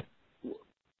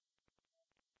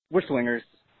 we're swingers.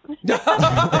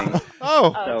 Oh,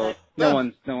 Oh, So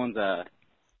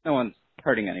no one's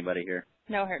hurting anybody here.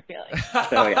 no hurt feelings.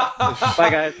 So yeah. Bye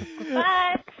guys.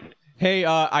 Bye. Hey,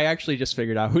 I actually just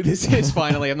figured out who this is.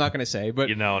 Finally, I'm not going to say, but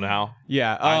You know now.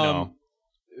 yeah, I know.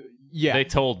 Yeah. They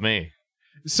told me.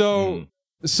 So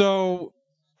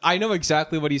I know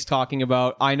exactly what he's talking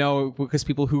about. I know because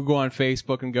people who go on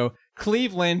Facebook and go,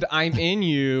 Cleveland, I'm in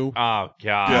you. Oh,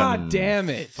 God. God damn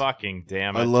it. Fucking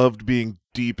damn I it. loved being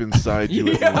deep inside you,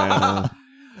 Yeah. Atlanta.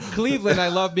 Cleveland, I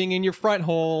love being in your front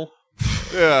hole.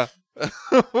 Yeah.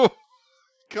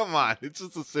 Come on, it's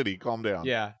just a city. Calm down.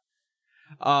 Yeah.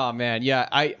 Oh man, yeah,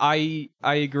 I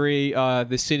agree.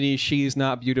 The city, she is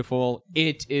not beautiful.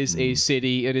 It is a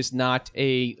city. It is not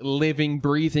a living,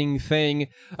 breathing thing,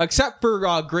 except for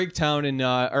Greektown and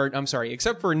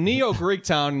except for Neo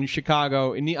Greektown in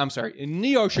Chicago. In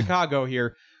Neo Chicago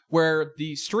here, where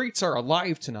the streets are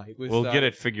alive tonight. With, We'll get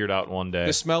it figured out one day.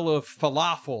 The smell of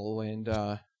falafel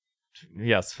and.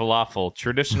 Yes, falafel.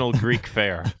 Traditional Greek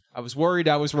fare. I was worried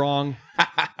I was wrong,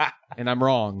 and I'm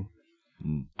wrong.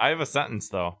 I have a sentence,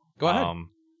 though. Go ahead.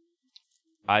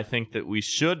 I think that we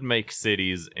should make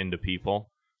cities into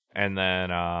people, and then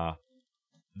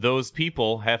those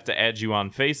people have to add you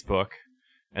on Facebook,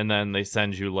 and then they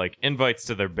send you, like, invites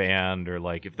to their band, or,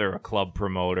 like, if they're a club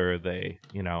promoter, they,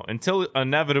 until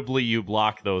inevitably you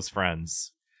block those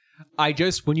friends.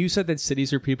 When you said that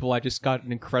cities are people, I just got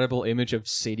an incredible image of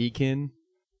Citykin.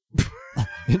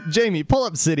 Jamie, pull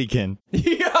up Citykin.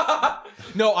 Yeah.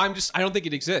 No, I don't think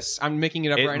it exists. I'm making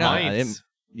it up It right might. now.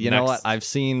 You know what? I've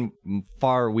seen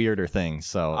far weirder things,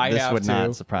 so I this have would too.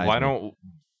 not surprise Why me. don't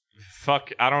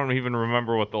fuck, I don't even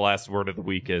remember what the last word of the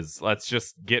week is. Let's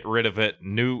just get rid of it.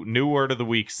 New word of the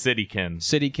week, citykin.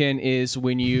 Citykin is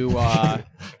when you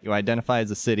You identify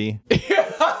as a city.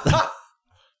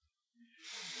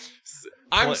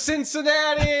 I'm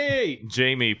Cincinnati.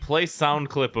 Jamie, play sound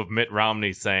clip of Mitt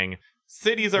Romney saying,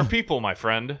 "Cities are people, my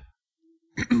friend."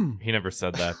 He never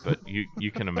said that, but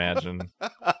you can imagine.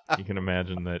 You can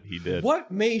imagine that he did.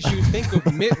 What made you think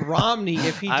of Mitt Romney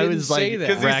if he didn't say that?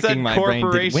 Because he said Racking my brain. When did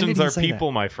corporations he are say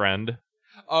people, my friend.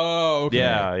 Oh, okay.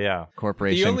 Yeah.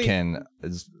 Corporation kin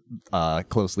is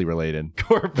closely related.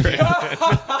 Corporation.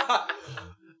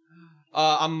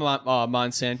 I'm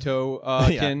Monsanto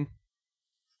kin.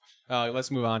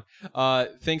 Let's move on.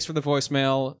 Thanks for the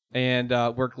voicemail, and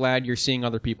we're glad you're seeing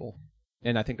other people,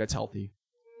 and I think that's healthy.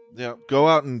 Yeah, go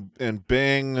out and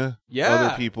bang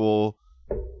other people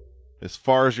as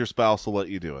far as your spouse will let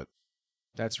you do it.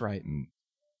 That's right.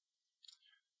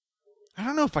 I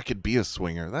don't know if I could be a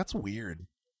swinger. That's weird.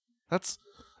 That's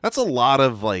a lot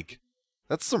of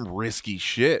that's some risky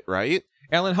shit, right?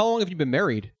 Alan, how long have you been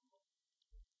married?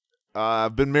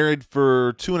 I've been married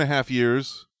for 2.5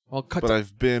 years. Well, but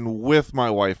I've been with my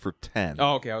wife for 10.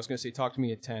 Oh, okay. I was gonna say talk to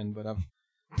me at 10, but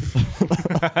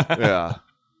yeah.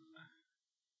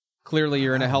 Clearly,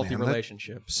 you're in a healthy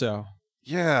relationship, so.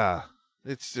 Yeah,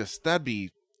 it's just that'd be.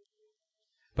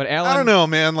 But Alan, I don't know,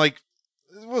 man.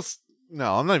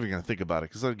 No, I'm not even gonna think about it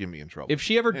because that'll get me in trouble. If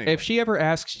she ever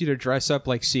asks you to dress up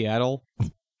like Seattle,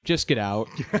 just get out.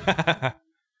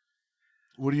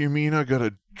 What do you mean? I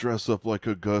gotta dress up like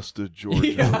Augusta,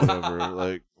 Georgia, or whatever?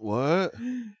 Like what?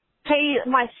 Hey,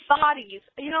 my thoughties.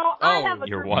 I have a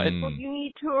your group of people you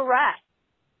need to arrest.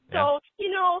 So,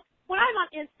 when I'm on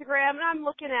Instagram and I'm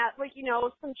looking at,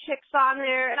 some chicks on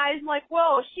there, and I'm like,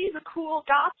 whoa, she's a cool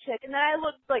goth chick. And then I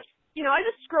look I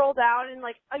just scroll down and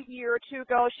a year or two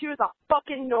ago, she was a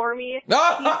fucking normie. Piece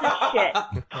of shit.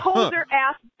 Poser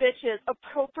ass bitches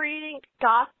appropriating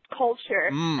goth culture.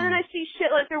 And then I see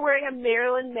shit like they're wearing a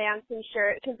Marilyn Manson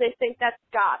shirt because they think that's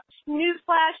goth.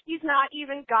 Newsflash, he's not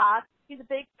even goth. He's a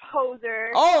big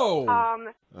poser. Oh!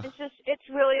 It's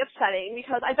really upsetting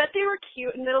because I bet they were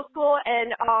cute in middle school,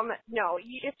 and no,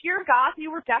 if you're goth, you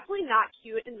were definitely not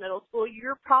cute in middle school.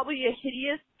 You're probably a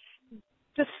hideous,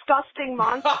 disgusting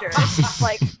monster.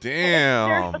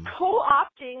 Damn. They're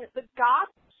co-opting the goth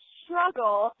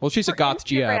struggle. Well, she's a goth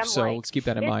Instagram GF, so let's keep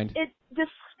that in mind. It's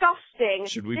disgusting.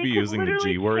 Should we they be using the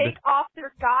G word? Take off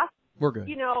their goth. We're good.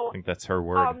 I think that's her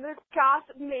word. Their goth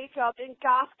makeup and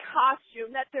goth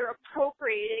costume that they're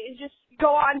appropriating and just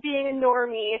go on being a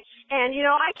normie. And,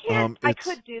 I can't, I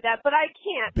could do that, but I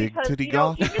can't because,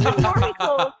 goth. even in normie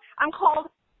clothes, I'm called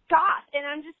goth. And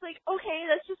I'm just like, okay,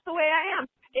 that's just the way I am.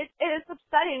 It's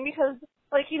upsetting because,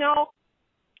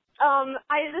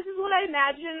 this is what I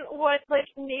imagine what,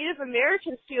 Native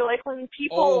Americans feel like when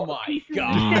people pieces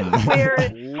of shit wear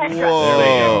headdresses.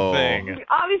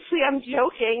 Obviously, I'm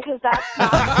joking because that's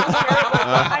not terrible,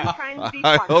 but I'm trying to be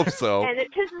funny. I hope so. And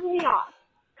it pisses me off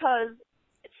because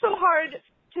it's so hard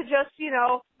to just,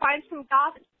 find some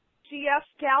goth GF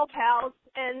gal pals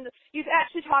and you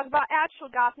actually talk about actual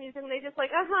goth music and they just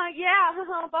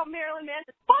about Marilyn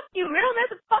Manson. Fuck you, Marilyn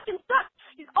Manson fucking sucks.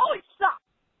 He's always sucked.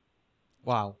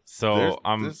 Wow. So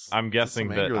I'm guessing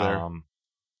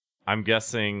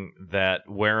that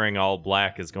wearing all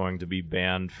black is going to be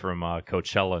banned from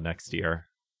Coachella next year,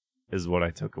 is what I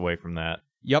took away from that.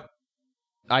 Yep.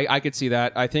 I could see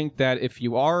that. I think that if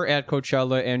you are at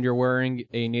Coachella and you're wearing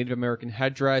a Native American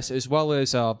headdress as well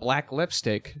as black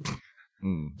lipstick,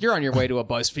 you're on your way to a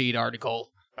BuzzFeed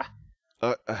article.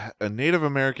 A Native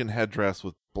American headdress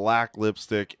with black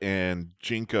lipstick and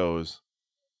Jinkos.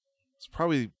 It's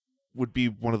probably would be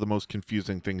one of the most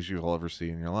confusing things you'll ever see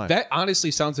in your life. That honestly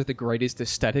sounds like the greatest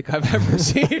aesthetic I've ever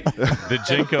seen. The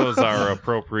Jinkos are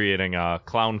appropriating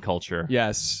clown culture.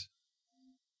 Yes.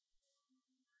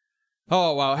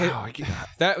 Oh wow! Hey, I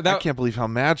can't believe how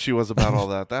mad she was about all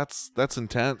that. That's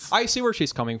intense. I see where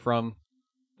she's coming from.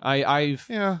 Because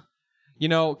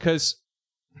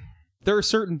there are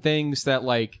certain things that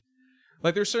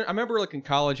there's certain. I remember in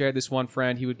college I had this one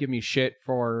friend. He would give me shit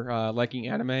for liking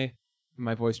anime.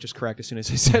 My voice just cracked as soon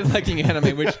as I said liking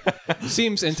anime, which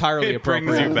seems entirely appropriate.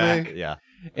 Brings you back. Yeah.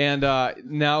 And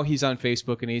now he's on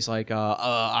Facebook and he's like,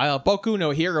 Boku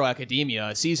no Hero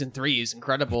Academia season 3 is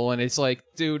incredible. And it's like,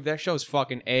 dude, that show's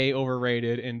fucking A,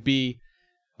 overrated, and B,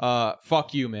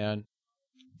 fuck you, man.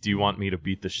 Do you want me to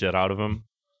beat the shit out of him?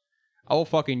 I will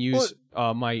fucking use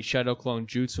my Shadow Clone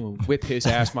Jutsu and whip his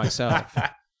ass myself.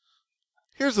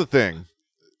 Here's the thing.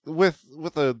 With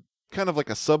a kind of like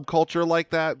a subculture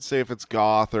like that, say if it's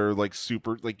goth or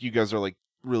super, you guys are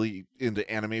really into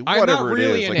anime. I'm Whatever not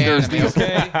really it is, into there's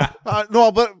anime, these. okay?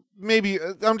 No, but maybe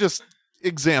I'm just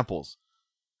examples.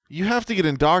 You have to get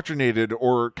indoctrinated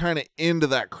or kind of into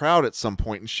that crowd at some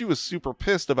point. And she was super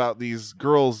pissed about these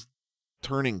girls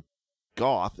turning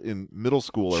goth in middle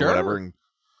school or Sure. whatever, and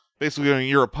basically going,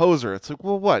 "You're a poser." It's like,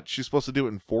 well, what? She's supposed to do it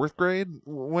in 4th grade?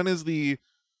 When is the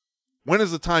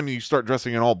time you start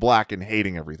dressing in all black and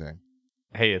hating everything?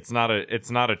 Hey, it's not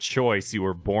a choice. You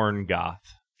were born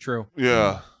goth. True.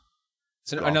 Yeah.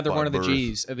 It's another by one of the birth.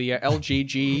 G's. The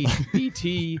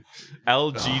LGGBT.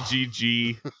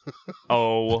 LGGGO.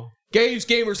 Gays,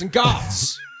 gamers, and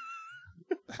goths.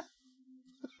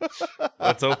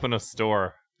 Let's open a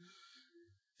store.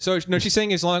 So, no, she's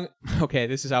saying as long... Okay,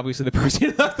 this is obviously the person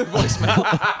who left the voicemail.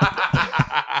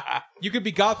 You could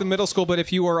be goth in middle school, but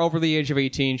if you are over the age of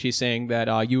 18, she's saying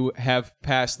that you have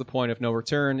passed the point of no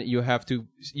return. You have to...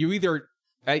 You either...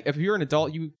 If you're an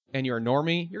adult and you're a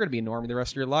normie, you're going to be a normie the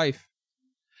rest of your life.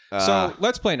 So,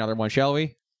 let's play another one, shall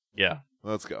we? Yeah.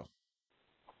 Let's go.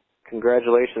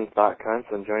 Congratulations, Dot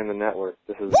Cunts, on joining the network.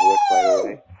 This is Rick, by the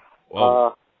way.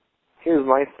 Here's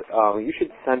my... you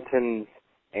should sentence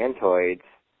Antoids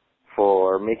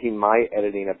for making my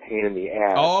editing a pain in the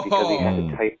ass because he had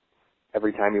to type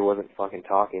every time he wasn't fucking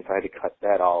talking, so I had to cut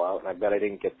that all out, and I bet I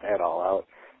didn't get that all out.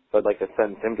 So I'd like to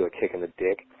sentence him to a kick in the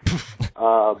dick.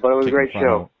 But it was a great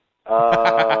show.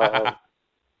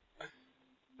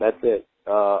 That's it.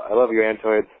 I love you,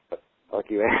 Antoids. Fuck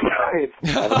you, Antoids.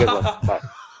 Have a good one. Bye.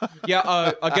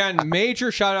 Yeah, again,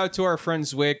 major shout out to our friend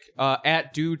Zwick,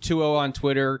 at Dude20 on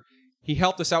Twitter. He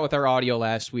helped us out with our audio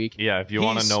last week. Yeah, if you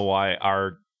want to know why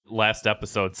our last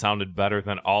episode sounded better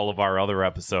than all of our other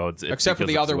episodes. Except for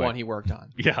the other one he worked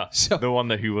on. Yeah, the one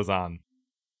that he was on.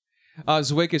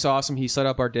 Zwick is awesome. He set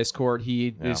up our Discord.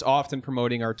 He is often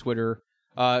promoting our Twitter.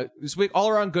 Zwick,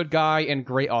 all-around good guy and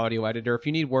great audio editor. If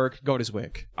you need work, go to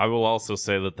Zwick. I will also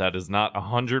say that is not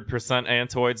 100%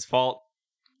 Antoid's fault,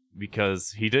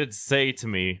 because he did say to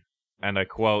me, and I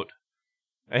quote,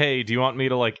 "Hey, do you want me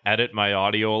to edit my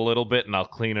audio a little bit and I'll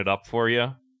clean it up for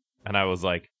you?" And I was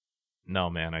like, "No,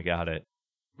 man, I got it."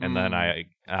 And then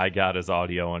I got his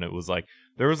audio, and it was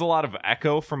there was a lot of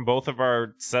echo from both of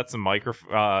our sets of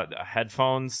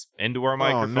headphones into our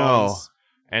microphones. No.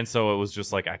 And so it was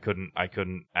just I couldn't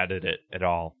edit it at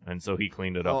all. And so he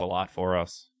cleaned it up a lot for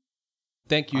us.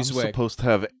 Thank you, I'm Zwick. supposed to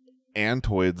have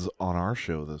Antoids on our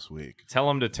show this week. Tell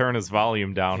him to turn his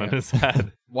volume down in his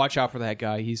head. Watch out for that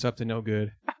guy. He's up to no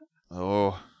good.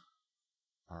 Oh.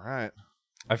 All right.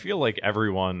 I feel like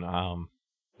everyone,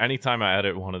 anytime I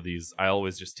edit one of these, I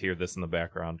always just hear this in the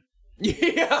background.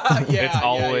 Yeah. It's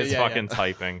always fucking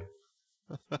typing.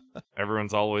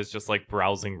 Everyone's always just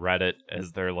browsing Reddit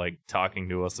as they're talking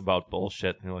to us about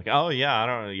bullshit. And they're like, "Oh yeah, I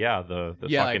don't know, yeah, the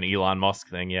fucking Elon Musk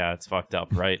thing, yeah, it's fucked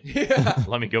up, right?" Yeah.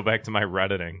 Let me go back to my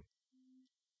Redditing.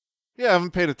 Yeah, I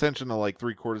haven't paid attention to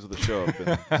 3/4 of the show. I've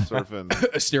been surfing.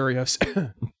 Asterios.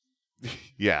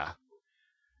 Yeah.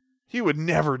 He would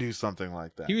never do something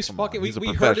like that. He was Come fucking. on, he's a We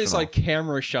heard his professional.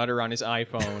 camera shutter on his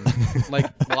iPhone,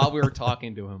 while we were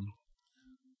talking to him.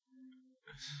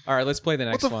 All right, let's play the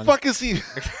next What the one. fuck is he?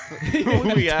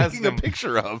 We asked taking a him.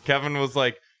 picture of? Kevin was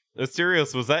like,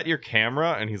 "Asterios, was that your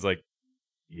camera?" And he's like,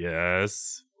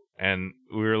 "Yes." And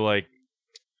we were like,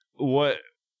 "What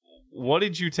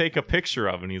did you take a picture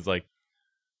of?" And he's like,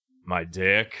 "My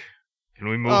dick. Can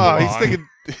we move along?"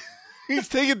 He's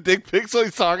taking dick pics while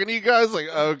he's talking to you guys.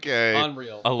 Okay,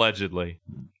 Unreal. Allegedly.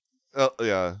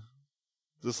 Yeah,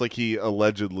 just like he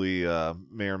allegedly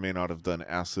may or may not have done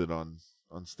acid on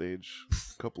stage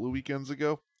a couple of weekends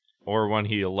ago, or when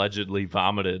he allegedly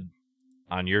vomited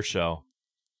on your show.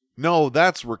 No,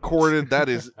 that's recorded. That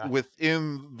is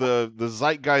within the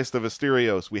zeitgeist of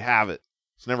Asterios. We have it.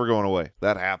 It's never going away.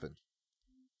 That happened.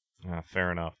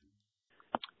 Fair enough.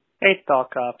 Hey,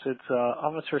 Thought Cops. It's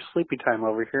Officer Sleepy Time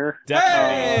over here.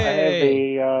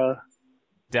 Hey! I have a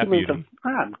Deputy.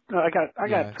 I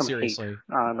got some seriously. hate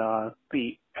on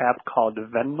the app called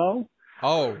Venmo.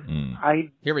 Oh,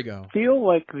 here we go. Feel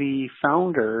like the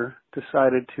founder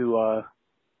decided to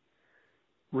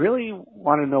really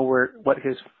want to know what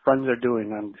his friends are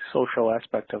doing on the social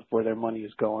aspect of where their money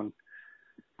is going.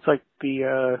 It's like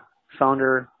the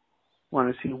founder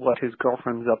wanted to see what his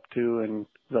girlfriend's up to, and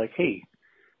like, hey,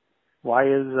 why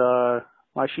is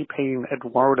she paying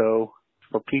Eduardo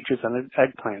for peaches and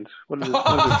eggplants? What is it? The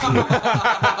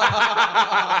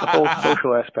whole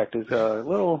social aspect is a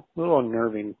little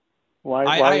unnerving. Why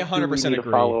I do 100% we need to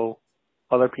agree. follow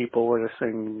other people where they're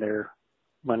saying their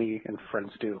money and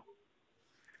friends do?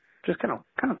 Just kind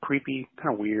of creepy,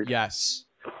 kind of weird. Yes.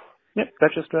 Yep,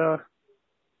 that's just a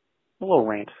little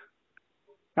rant.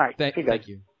 All right, hey guys. Thank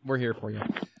you. We're here for you.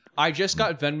 I just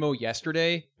got Venmo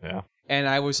yesterday. Yeah. And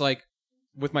I was like,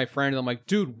 with my friend, and I'm like,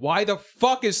 dude, why the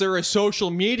fuck is there a social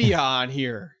media on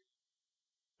here?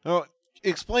 Oh,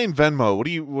 explain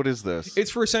Venmo. What is this?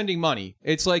 It's for sending money.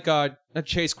 It's like a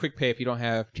Chase Quick Pay if you don't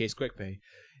have Chase Quick Pay.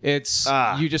 It's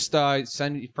you just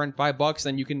send your friend $5,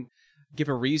 then you can give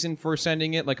a reason for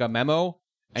sending it, like a memo.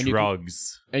 And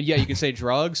drugs. You can say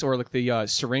drugs or like the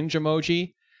syringe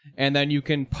emoji, and then you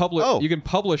can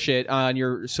publish it on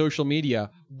your social media.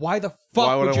 Why the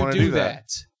fuck would you do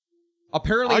that?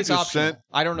 Apparently it's optional.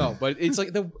 I don't know, but it's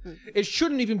like it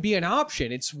shouldn't even be an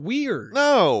option. It's weird.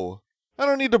 No. I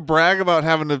don't need to brag about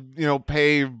having to,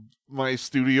 pay my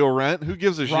studio rent. Who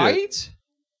gives a shit? Right?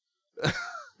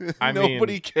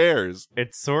 Nobody cares.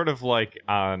 It's sort of like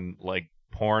on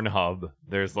Pornhub.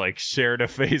 There's share to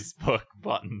Facebook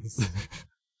buttons.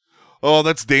 Oh,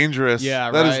 that's dangerous. Yeah,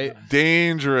 that right. is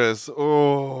dangerous.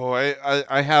 Oh,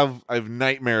 I have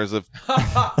nightmares of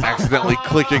accidentally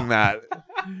clicking that.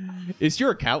 Is your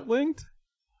account linked?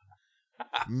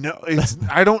 No,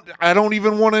 I don't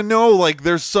even want to know.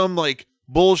 There's some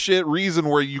bullshit reason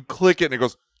where you click it and it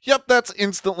goes, "Yep, that's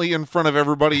instantly in front of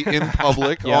everybody in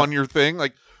public on your thing."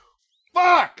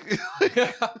 Fuck.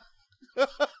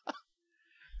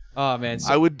 Oh man,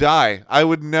 I would die. I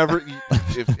would never.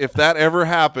 if that ever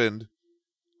happened,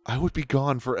 I would be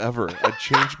gone forever. I'd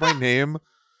change my name.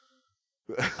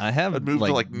 I'd move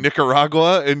to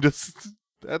Nicaragua and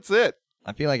that's it.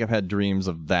 I feel like I've had dreams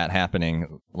of that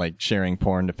happening, like sharing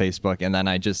porn to Facebook, and then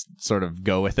I just sort of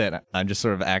go with it. I just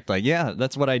sort of act like, yeah,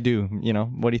 that's what I do.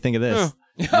 What do you think of this?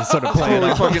 Just sort of play it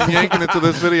off. Fucking yanking it to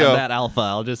this video. I'm that alpha.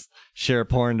 I'll just share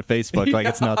porn to Facebook like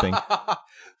it's nothing.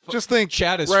 Just think,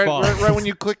 chat is right when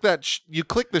you click that, you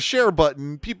click the share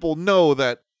button. People know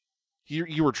that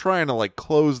you were trying to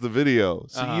close the video,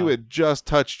 so you had just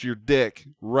touched your dick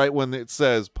right when it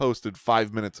says posted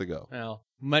 5 minutes ago. Well,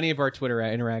 many of our Twitter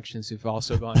interactions have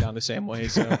also gone down the same way.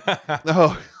 So,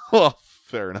 well,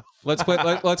 fair enough. Let's play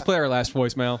our last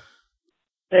voicemail.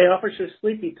 Hey, Officer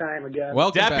Sleepy time again.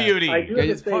 Welcome Deputy. back. I do have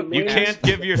to say, you can't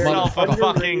give yourself a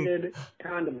fucking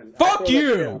condiment. Fuck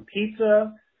you.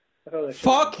 Pizza.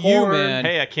 Fuck you, man.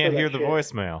 Hey, I can't hear the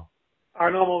voicemail.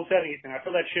 I almost said anything. I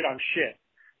throw that shit on shit.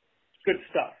 It's good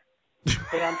stuff.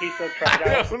 Put it on pizza, try it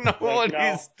out. I don't know what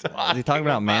he's talking Is he talking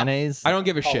about mayonnaise? I don't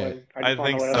give a shit. I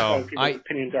think so. Other people's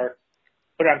opinions are.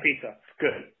 Put it on pizza. It's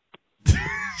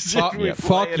good.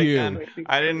 Fuck you.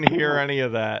 I didn't hear any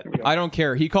of that. I don't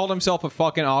care. He called himself a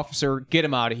fucking officer. Get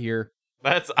him out of here.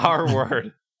 That's our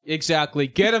word. Exactly.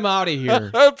 Get him out of here.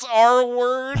 That's our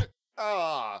word.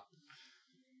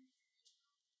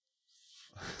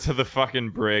 To the fucking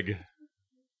brig.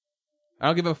 I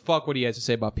don't give a fuck what he has to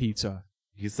say about pizza.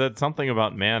 He said something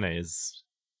about mayonnaise.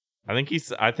 I think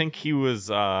he was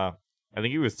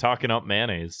talking up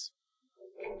mayonnaise.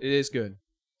 It is good.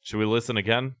 Should we listen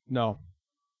again? No.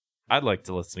 I'd like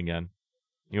to listen again.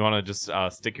 You want to just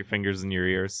stick your fingers in your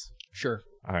ears? Sure.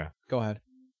 All right. Go ahead.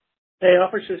 Hey,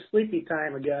 Officer Sleepy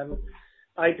time again.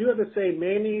 I do have to say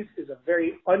mayonnaise is a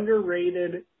very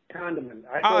underrated condiment.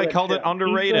 I called it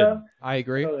underrated. Pizza, I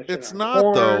agree. It's not,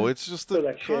 corn, though. It's just a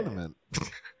that shit. condiment.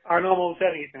 I almost said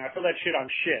anything. I throw that shit on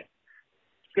shit.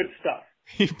 It's good stuff.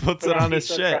 He puts Put it on his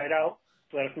pizza, shit. Try it out.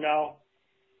 Let us know.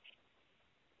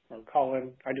 Or call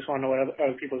in. I just want to know what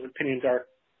other people's opinions are.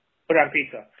 Put it on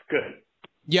pizza. It's good.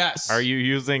 Yes. Are you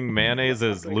using mayonnaise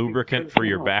as lubricant for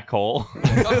your back hole? Is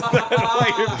that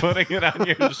why you're putting it on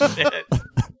your shit?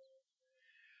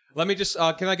 Let me just,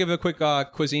 can I give a quick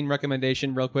cuisine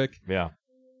recommendation real quick? Yeah.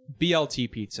 BLT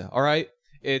pizza, all right?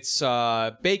 It's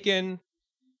bacon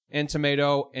and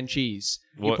tomato and cheese.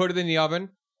 You put it in the oven.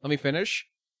 Let me finish.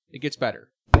 It gets better.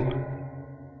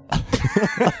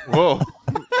 Whoa.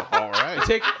 All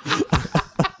right.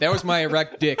 That was my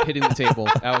erect dick hitting the table.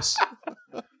 That was...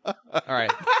 All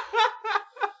right.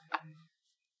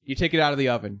 You take it out of the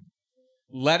oven.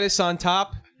 Lettuce on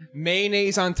top.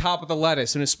 Mayonnaise on top of the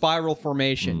lettuce in a spiral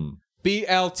formation.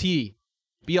 BLT.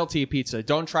 BLT pizza.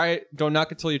 Don't try it. Don't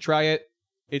knock it till you try it.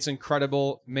 It's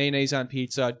incredible. Mayonnaise on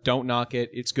pizza. Don't knock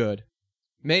it. It's good.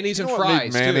 Mayonnaise and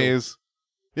fries, mayonnaise.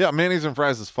 Too. Yeah, mayonnaise and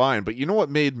fries is fine. But you know what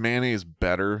made mayonnaise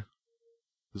better?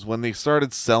 Is when they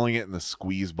started selling it in the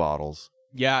squeeze bottles.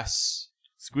 Yes.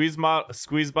 Squeeze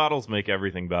bottles make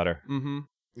everything better. Mm-hmm.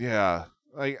 Yeah.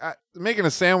 Making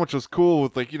a sandwich was cool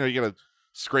with you gotta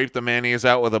scrape the mayonnaise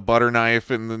out with a butter knife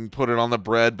and then put it on the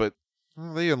bread, but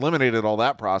they eliminated all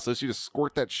that process. You just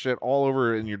squirt that shit all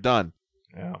over and you're done.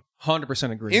 Yeah.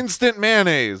 100% agree. Instant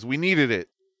mayonnaise. We needed it.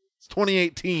 It's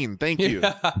 2018. Thank you.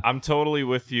 I'm totally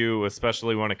with you,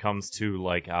 especially when it comes to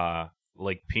like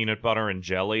peanut butter and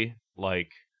jelly.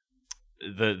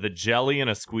 the jelly in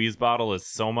a squeeze bottle is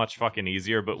so much fucking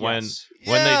easier. But Yes.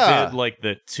 when they did like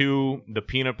the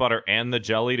peanut butter and the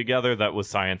jelly together, that was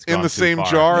science gone In the too same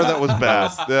far. jar, that was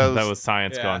bad. That was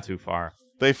science gone too far.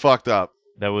 They fucked up.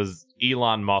 That was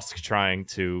Elon Musk trying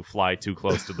to fly too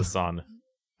close to the sun.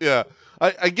 Yeah.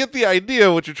 I get the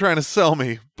idea what you're trying to sell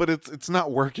me, but it's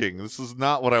not working. This is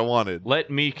not what I wanted.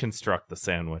 Let me construct the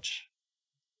sandwich.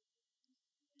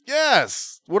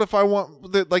 Yes. What if I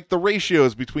want the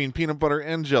ratios between peanut butter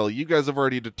and jelly? You guys have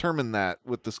already determined that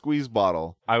with the squeeze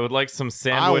bottle. I would like some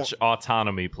sandwich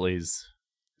autonomy, please.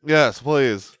 Yes,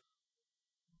 please.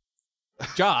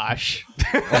 Josh.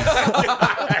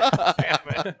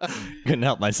 Couldn't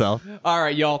help myself. All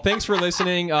right, y'all. Thanks for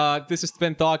listening. This has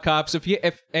been Thought Cops. If you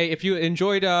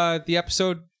enjoyed the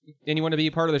episode and you want to be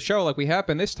a part of the show like we have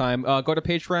been this time, go to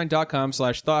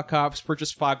patreon.com/thoughtcops.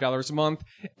 Purchase $5 a month.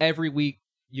 Every week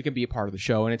you can be a part of the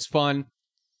show, and it's fun.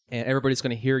 And everybody's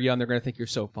going to hear you, and they're going to think you're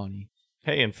so funny.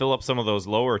 Hey, and fill up some of those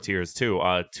lower tiers, too.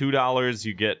 $2,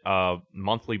 you get a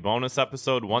monthly bonus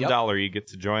episode. $1, you get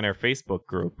to join our Facebook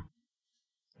group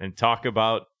and talk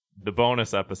about the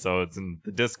bonus episodes and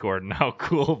the Discord and how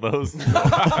cool those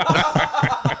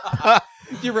are.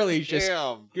 You really you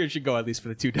should go at least for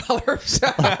the $2.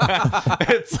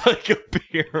 It's like a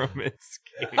pyramid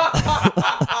scheme.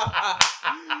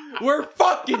 We're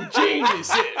fucking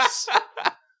geniuses.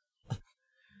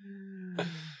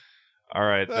 All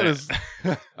right. That is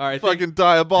all right. Fucking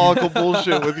diabolical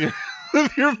bullshit with your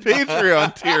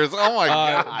Patreon tiers. Oh my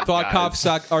god.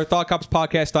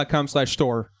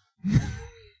 Thoughtcopspodcast.com/store.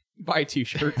 Buy a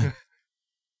t-shirt.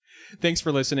 Thanks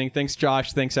for listening. Thanks,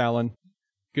 Josh. Thanks, Alan.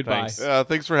 Goodbye. Thanks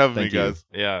Thanks for having me, Thank you. guys.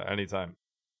 Yeah, anytime.